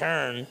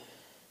return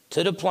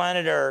to the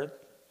planet Earth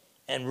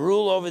and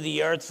rule over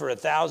the earth for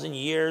 1,000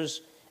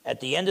 years.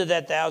 At the end of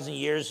that 1,000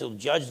 years, he'll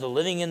judge the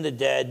living and the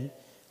dead.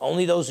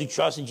 Only those who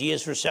trust in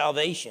Jesus for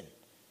salvation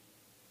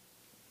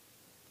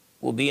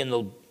will be in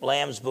the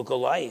Lamb's Book of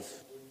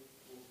Life.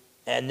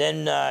 And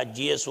then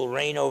Jesus will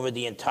reign over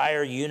the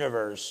entire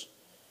universe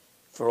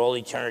for all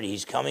eternity.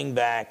 He's coming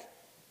back.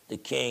 The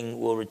King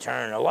will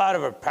return. A lot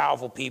of our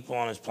powerful people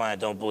on this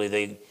planet don't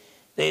believe.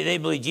 They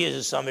believe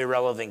Jesus is some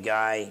irrelevant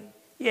guy.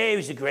 Yeah, he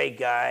was a great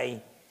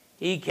guy.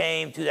 He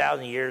came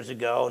 2,000 years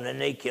ago, and then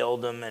they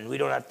killed him, and we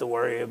don't have to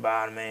worry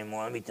about him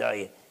anymore. Let me tell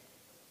you,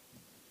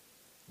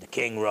 the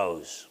King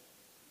rose.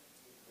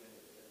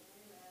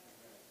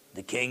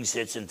 The King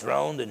sits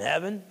enthroned in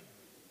heaven,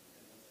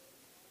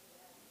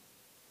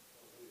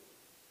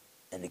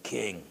 and the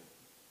King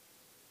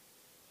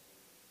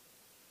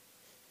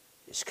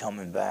is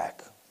coming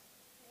back.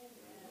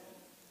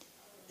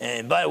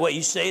 And by the way,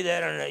 you say that,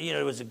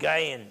 there was a guy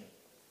in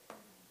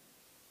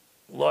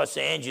Los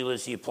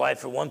Angeles. He applied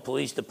for one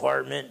police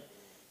department,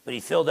 but he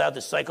filled out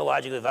the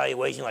psychological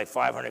evaluation, like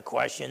 500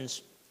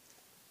 questions.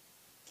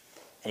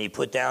 And he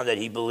put down that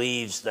he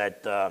believes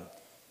that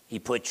he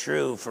put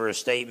true for a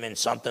statement,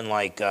 something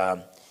like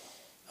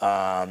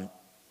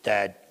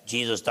that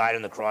Jesus died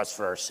on the cross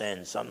for our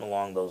sins, something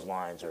along those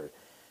lines,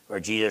 or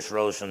Jesus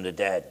rose from the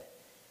dead.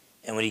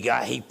 And when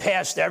he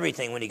passed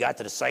everything when he got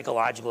to the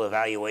psychological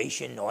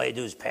evaluation. All he had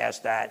to do was pass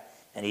that,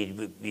 and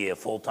he'd be a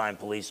full-time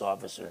police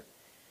officer.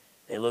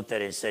 They looked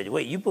at it and said,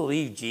 wait, you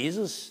believe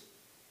Jesus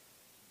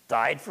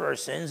died for our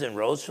sins and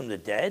rose from the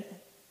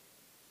dead?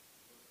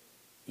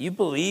 You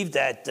believe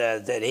that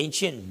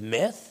ancient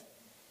myth?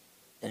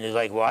 And they're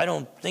like, well, I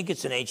don't think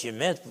it's an ancient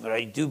myth, but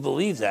I do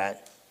believe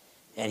that.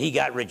 And he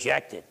got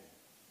rejected.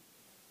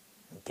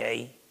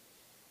 Okay?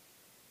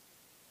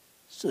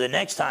 So the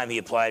next time he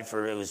applied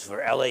it was for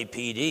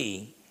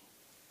LAPD.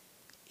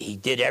 He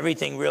did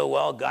everything real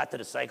well, got to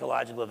the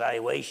psychological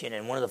evaluation,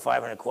 and one of the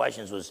 500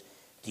 questions was,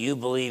 do you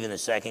believe in the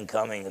second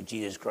coming of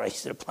Jesus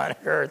Christ to the planet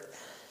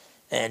Earth?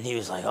 And he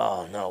was like,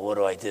 oh, no, what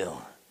do I do?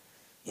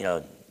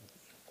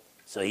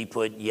 So he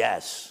put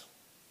yes.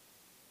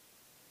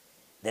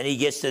 Then he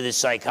gets to this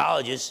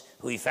psychologist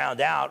who he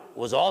found out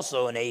was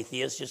also an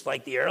atheist, just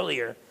like the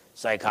earlier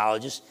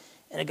psychologist.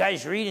 And the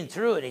guy's reading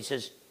through it, and he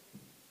says,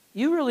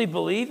 you really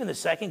believe in the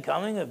second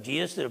coming of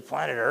Jesus to the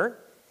planet Earth?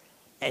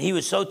 And he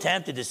was so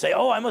tempted to say,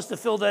 oh, I must have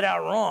filled that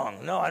out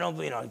wrong. No, I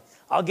don't,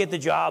 I'll get the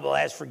job, I'll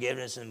ask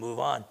forgiveness and move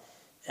on.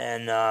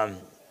 And,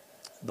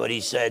 but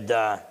he said,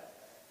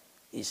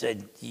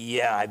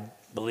 yeah, I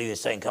believe in the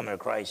second coming of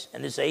Christ.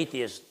 And this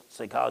atheist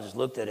psychologist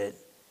looked at it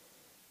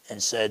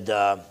and said,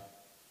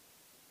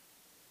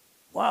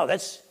 wow,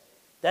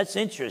 that's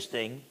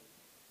interesting.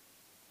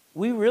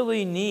 We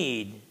really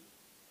need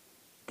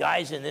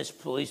guys in this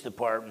police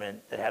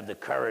department that have the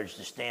courage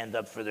to stand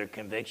up for their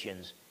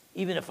convictions,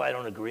 even if I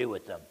don't agree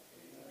with them.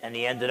 And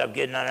he ended up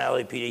getting on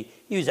LAPD.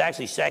 He was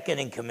actually second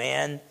in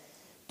command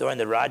during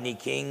the Rodney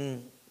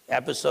King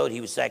episode.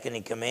 He was second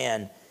in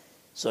command.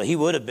 So he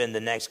would have been the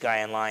next guy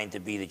in line to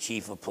be the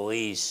chief of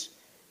police.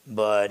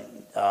 But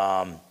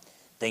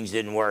things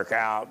didn't work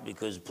out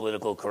because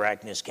political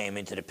correctness came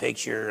into the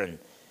picture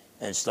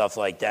and stuff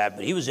like that.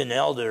 But he was an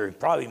elder,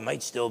 probably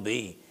might still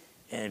be,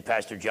 in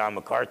Pastor John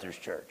MacArthur's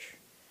church.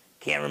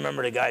 Can't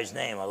remember the guy's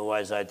name,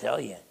 otherwise I'd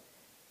tell you.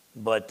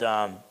 But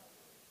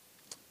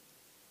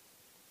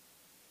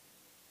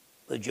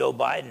Joe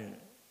Biden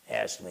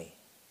asked me,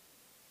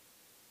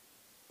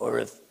 or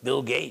if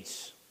Bill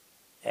Gates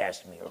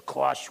asked me, or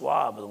Klaus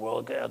Schwab of the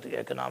World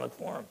Economic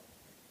Forum,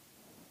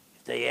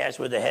 if they asked,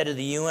 we're the head of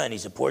the UN,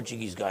 he's a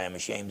Portuguese guy, I'm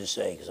ashamed to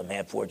say, because I'm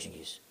half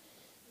Portuguese.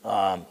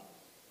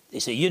 They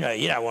say, you're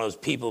not one of those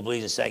people who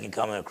believes in the second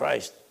coming of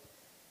Christ.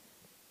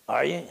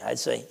 Are you? I'd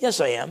say,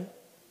 yes, I am.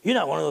 You're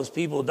not one of those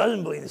people who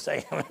doesn't believe in the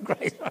second coming of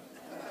Christ.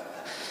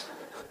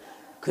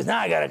 Because now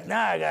I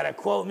gotta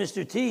quote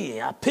Mr.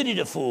 T. I pity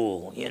the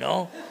fool,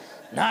 Now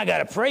I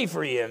gotta pray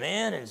for you,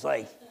 man. And it's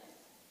like,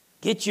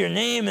 get your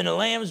name in the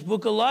Lamb's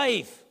Book of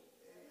Life.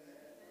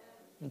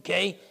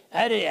 Okay?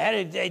 I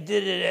did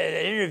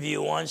an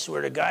interview once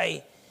where the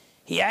guy,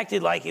 he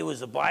acted like it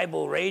was a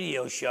Bible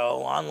radio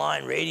show,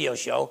 online radio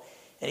show,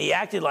 and he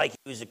acted like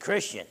he was a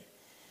Christian.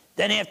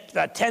 Then after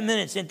about 10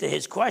 minutes into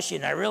his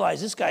question, I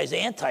realized this guy's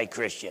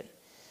anti-Christian.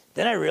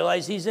 Then I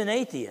realized he's an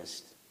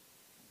atheist.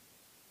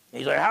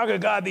 He's like, how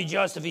could God be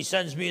just if he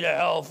sends me to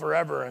hell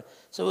forever?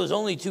 So there's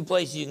only two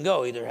places you can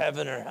go, either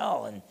heaven or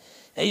hell. And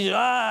he said,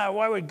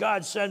 why would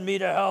God send me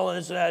to hell?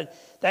 And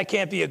that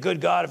can't be a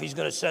good God if he's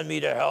going to send me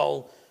to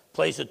hell,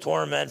 place of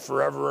torment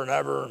forever and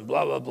ever, and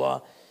blah, blah,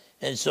 blah.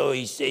 And so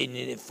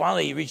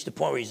finally he reached the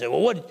point where he said,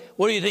 well,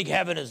 what do you think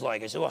heaven is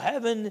like? I said, well,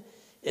 heaven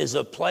is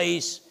a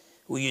place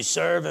where you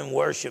serve and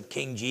worship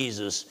King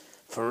Jesus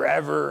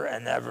forever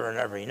and ever and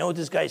ever. You know what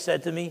this guy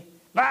said to me?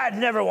 I'd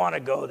never want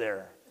to go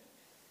there.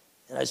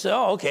 And I said,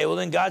 oh, okay, well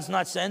then God's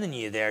not sending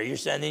you there. You're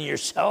sending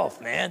yourself,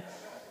 man.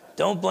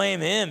 Don't blame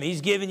him.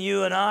 He's giving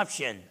you an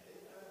option.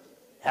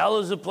 Hell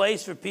is a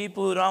place for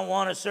people who don't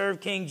want to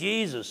serve King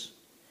Jesus.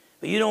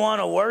 But you don't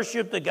want to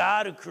worship the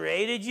God who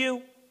created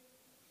you?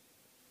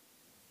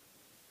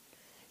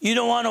 You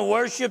don't want to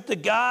worship the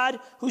God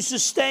who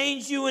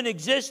sustains you in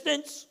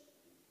existence?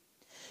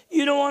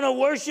 You don't want to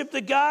worship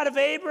the God of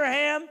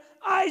Abraham,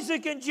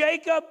 Isaac, and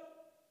Jacob?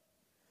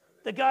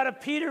 The God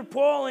of Peter,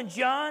 Paul, and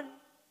John?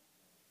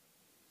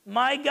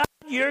 My God,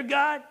 your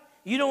God?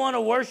 You don't want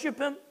to worship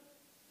him?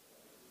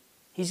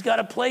 He's got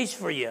a place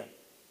for you.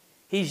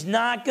 He's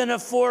not going to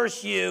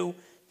force you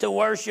to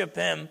worship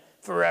him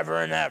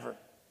forever and ever.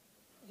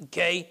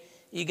 Okay?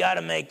 You got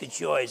to make the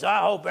choice. I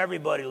hope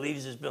everybody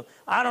leaves this building.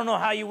 I don't know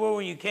how you were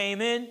when you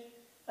came in.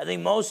 I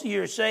think most of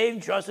you are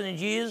saved, trusting in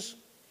Jesus.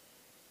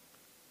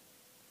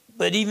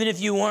 But even if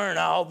you weren't,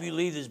 I hope you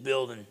leave this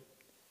building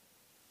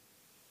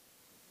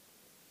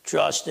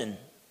trusting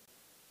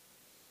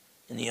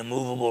in the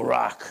immovable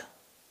rock,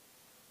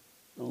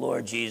 the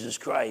Lord Jesus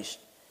Christ.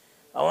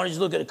 I want to just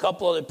look at a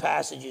couple other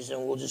passages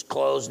and we'll just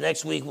close.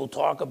 Next week we'll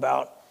talk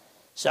about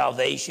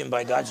salvation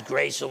by God's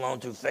grace alone,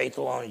 through faith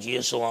alone, in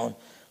Jesus alone.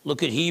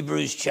 Look at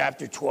Hebrews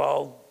chapter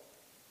 12.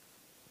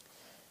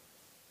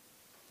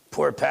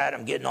 Poor Pat,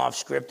 I'm getting off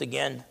script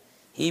again.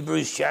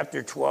 Hebrews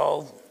chapter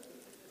 12.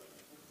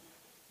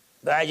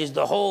 But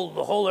the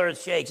whole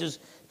earth shakes. It's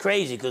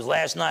crazy because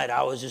last night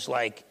I was just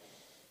like,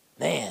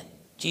 man,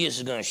 Jesus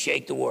is going to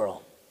shake the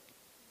world.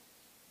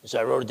 So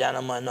I wrote it down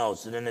on my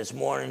notes. And then this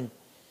morning,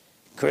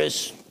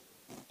 Chris,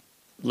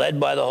 led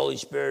by the Holy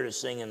Spirit, is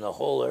singing, the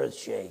whole earth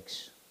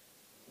shakes.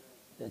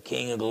 The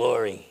King of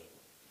Glory.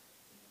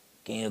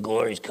 King of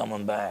Glory is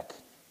coming back.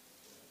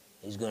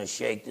 He's going to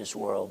shake this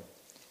world.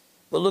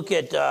 But look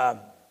at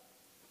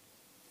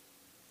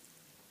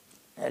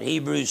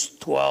Hebrews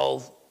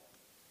 12,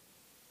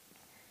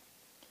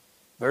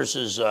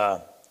 verses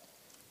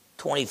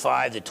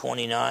 25 to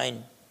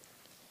 29.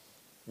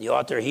 The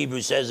author of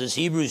Hebrews says this,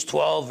 Hebrews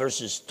 12,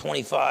 verses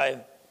 25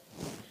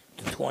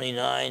 to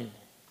 29.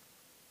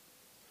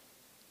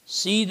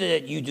 See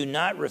that you do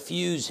not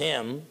refuse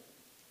him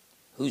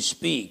who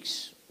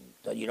speaks,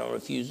 that you don't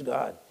refuse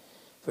God.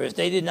 For if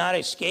they did not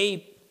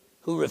escape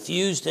who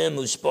refused him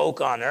who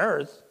spoke on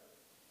earth,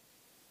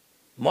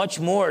 much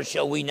more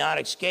shall we not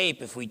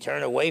escape if we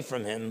turn away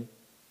from him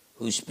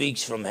who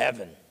speaks from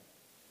heaven,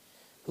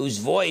 whose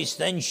voice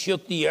then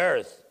shook the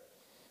earth.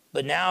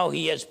 But now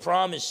he has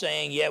promised,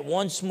 saying, yet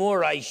once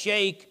more I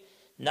shake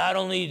not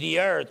only the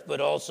earth,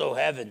 but also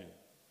heaven.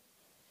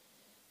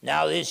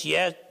 Now this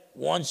yet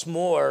once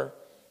more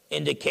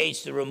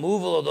indicates the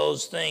removal of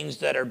those things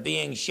that are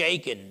being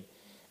shaken,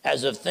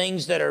 as of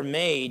things that are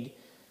made,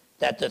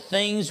 that the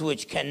things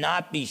which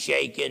cannot be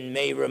shaken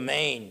may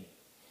remain.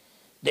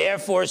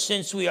 Therefore,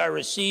 since we are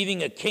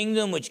receiving a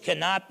kingdom which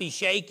cannot be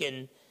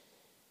shaken,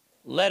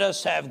 let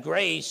us have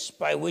grace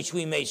by which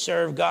we may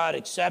serve God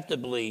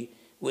acceptably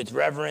with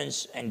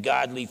reverence and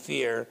godly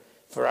fear,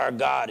 for our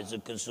God is a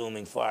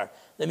consuming fire.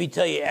 Let me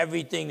tell you,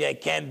 everything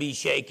that can be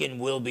shaken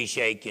will be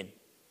shaken.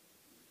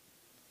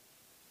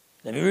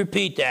 Let me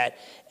repeat that.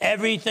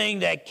 Everything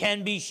that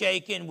can be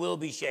shaken will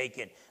be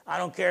shaken. I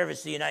don't care if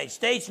it's the United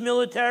States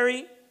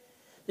military,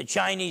 the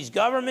Chinese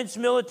government's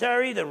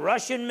military, the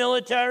Russian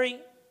military,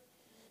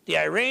 the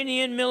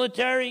Iranian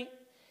military.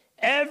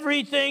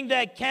 Everything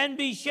that can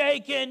be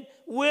shaken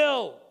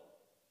will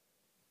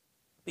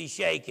be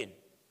shaken.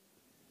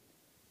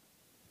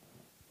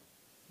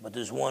 But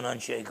there's one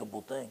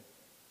unshakable thing.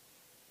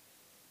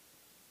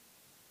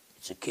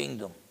 It's a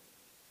kingdom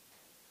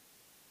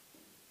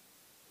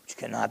which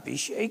cannot be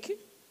shaken.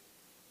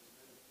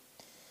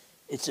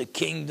 It's a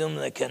kingdom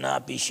that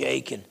cannot be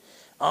shaken.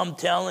 I'm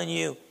telling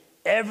you,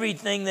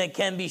 everything that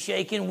can be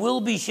shaken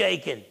will be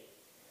shaken.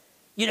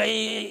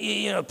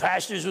 You know,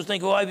 pastors will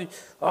think,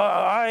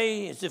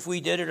 as if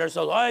we did it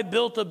ourselves. I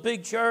built a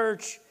big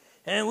church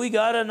and we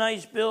got a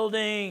nice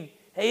building.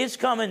 Hey, it's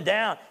coming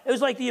down. It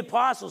was like the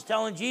apostles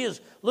telling Jesus,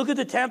 look at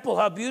the temple,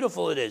 how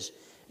beautiful it is.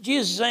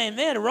 Jesus is saying,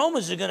 man, the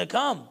Romans are going to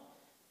come.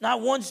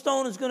 Not one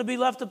stone is going to be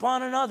left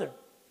upon another.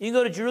 You can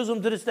go to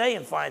Jerusalem to this day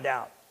and find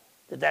out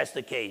that that's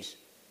the case.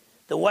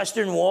 The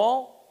Western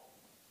Wall,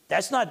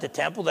 that's not the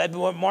temple. That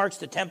marks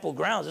the temple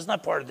grounds. That's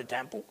not part of the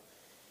temple.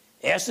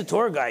 Ask the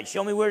tour guide,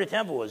 show me where the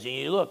temple was. And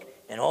you look,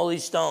 and all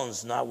these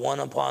stones, not one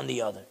upon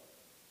the other.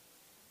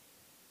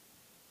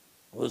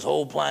 Well, this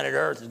whole planet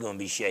Earth is going to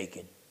be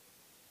shaken.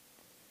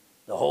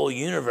 The whole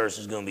universe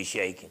is going to be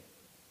shaken.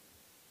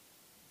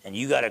 And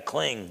you got to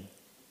cling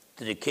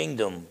to the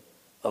kingdom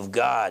of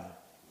God,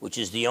 which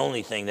is the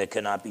only thing that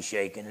cannot be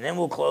shaken. And then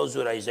we'll close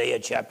with Isaiah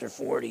chapter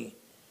 40.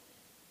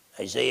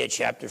 Isaiah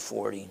chapter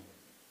 40.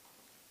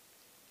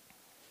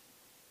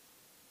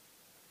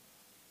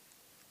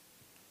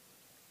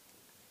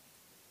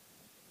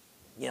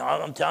 You know,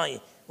 I'm telling you,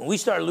 when we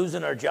start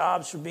losing our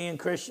jobs for being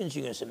Christians,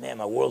 you're going to say, man,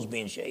 my world's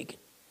being shaken.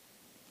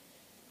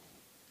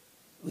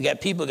 We got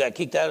people that got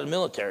kicked out of the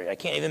military. I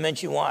can't even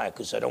mention why,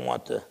 because I don't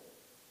want the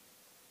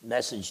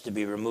message to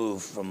be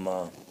removed from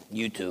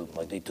YouTube,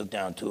 like they took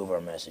down 2 of our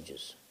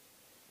messages.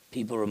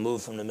 People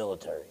removed from the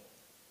military,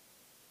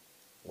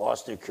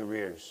 lost their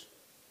careers.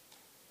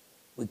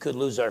 We could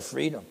lose our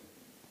freedom.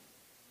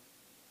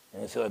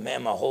 And I feel like,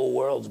 man, my whole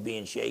world's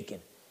being shaken.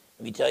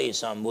 Let me tell you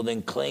something. Well,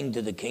 then cling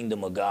to the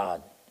kingdom of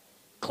God.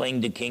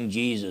 Cling to King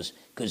Jesus,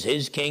 because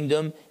his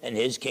kingdom and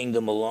his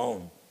kingdom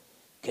alone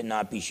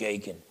cannot be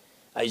shaken.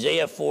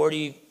 Isaiah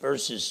 40,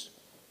 verses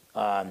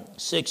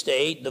 6 to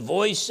 8. The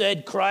voice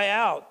said, cry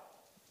out.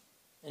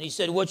 And he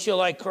said, what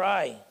shall I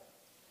cry?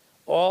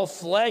 All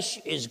flesh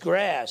is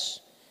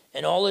grass,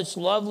 and all its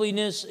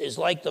loveliness is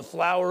like the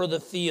flower of the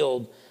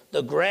field.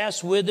 The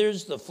grass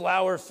withers, the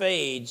flower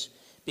fades,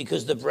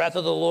 because the breath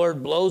of the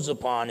Lord blows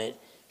upon it.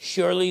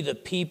 Surely the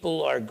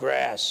people are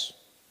grass.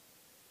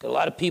 Got a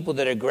lot of people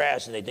that are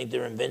grass, and they think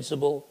they're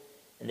invincible,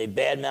 and they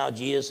badmouth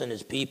Jesus and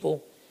his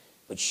people.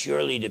 But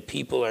surely the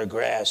people are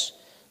grass.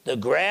 The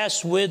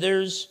grass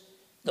withers,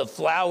 the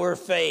flower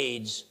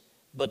fades,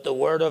 but the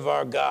word of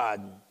our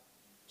God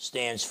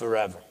stands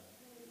forever.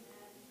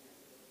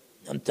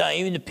 I'm telling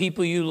you, even the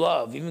people you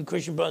love, even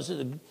Christian brothers,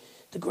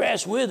 the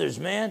grass withers,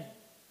 man.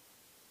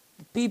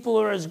 The people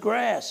are as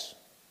grass.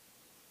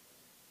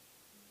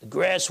 The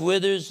grass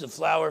withers, the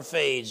flower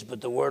fades,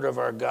 but the word of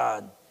our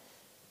God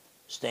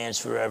stands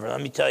forever.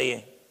 Let me tell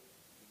you,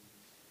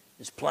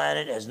 this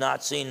planet has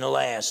not seen the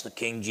last of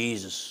King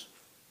Jesus.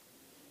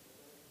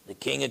 The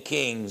King of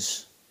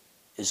Kings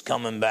is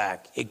coming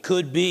back. It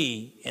could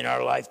be in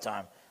our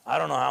lifetime. I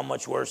don't know how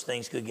much worse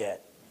things could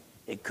get.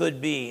 It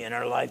could be in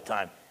our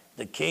lifetime.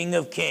 The King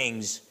of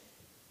Kings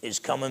is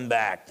coming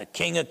back. The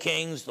King of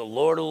Kings, the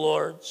Lord of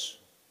Lords,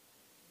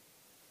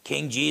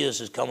 King Jesus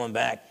is coming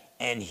back,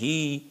 and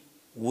he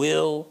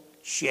will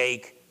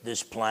shake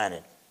this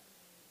planet.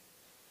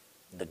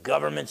 The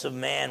governments of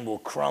man will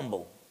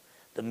crumble.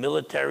 The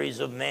militaries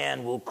of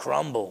man will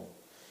crumble.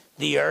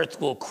 The earth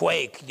will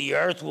quake. The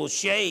earth will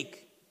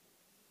shake.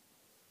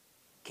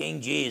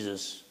 King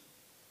Jesus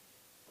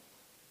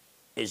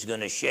is going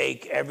to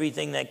shake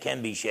everything that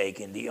can be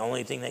shaken. The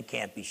only thing that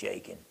can't be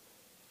shaken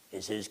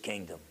is his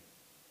kingdom.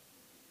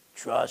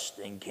 Trust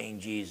in King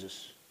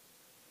Jesus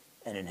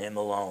and in him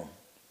alone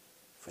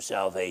for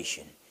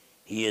salvation.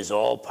 He is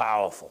all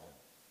powerful,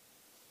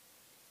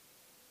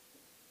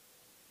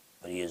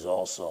 but he is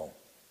also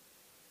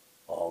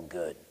all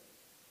good.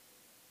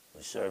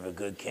 We serve a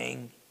good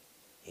king.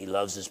 He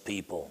loves his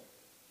people.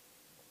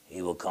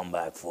 He will come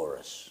back for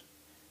us.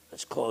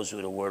 Let's close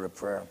with a word of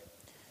prayer.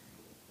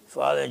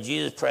 Father, in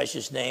Jesus'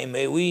 precious name,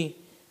 may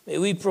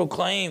we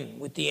proclaim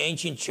with the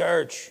ancient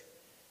church,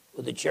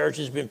 what the church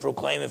has been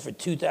proclaiming for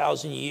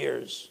 2,000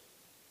 years,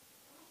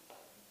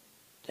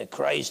 that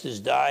Christ has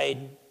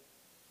died,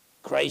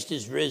 Christ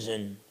is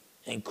risen,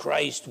 and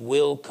Christ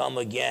will come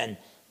again.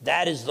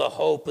 That is the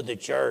hope of the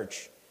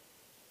church.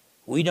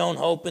 We don't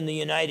hope in the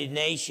United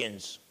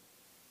Nations.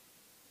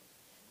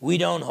 We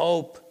don't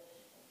hope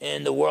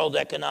in the World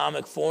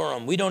Economic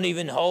Forum. We don't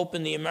even hope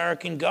in the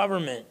American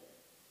government.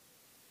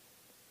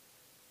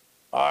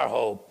 Our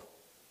hope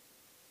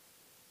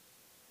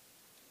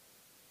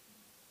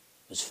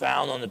is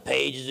found on the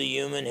pages of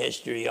human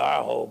history.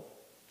 Our hope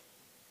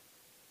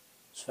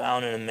is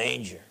found in a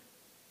manger.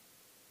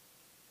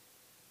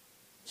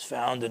 It's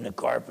found in a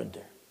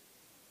carpenter.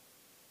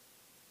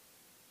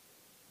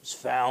 It's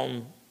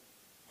found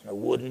in a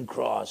wooden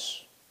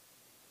cross.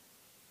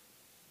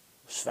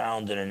 It's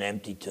found in an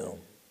empty tomb.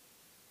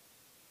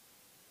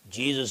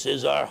 Jesus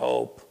is our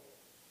hope.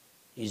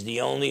 He's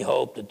the only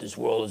hope that this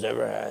world has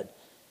ever had.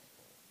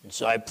 And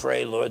so I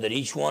pray, Lord, that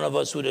each one of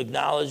us would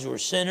acknowledge we're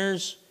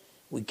sinners,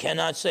 we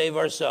cannot save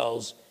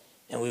ourselves,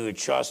 and we would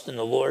trust in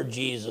the Lord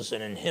Jesus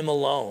and in him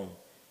alone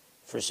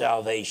for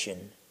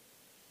salvation.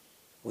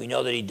 We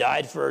know that he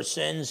died for our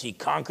sins. He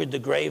conquered the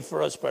grave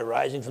for us by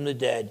rising from the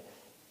dead,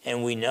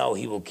 and we know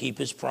he will keep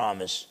his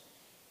promise.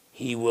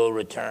 He will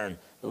return.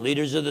 The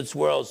leaders of this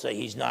world say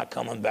he's not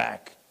coming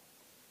back,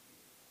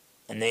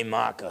 and they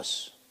mock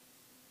us.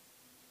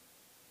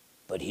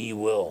 But he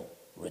will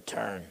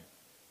return.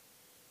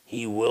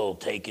 He will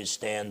take his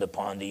stand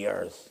upon the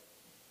earth.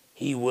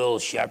 He will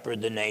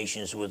shepherd the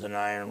nations with an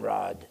iron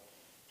rod,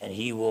 and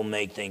he will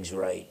make things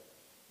right.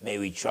 May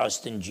we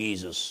trust in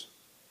Jesus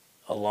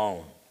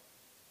alone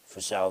for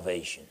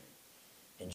salvation.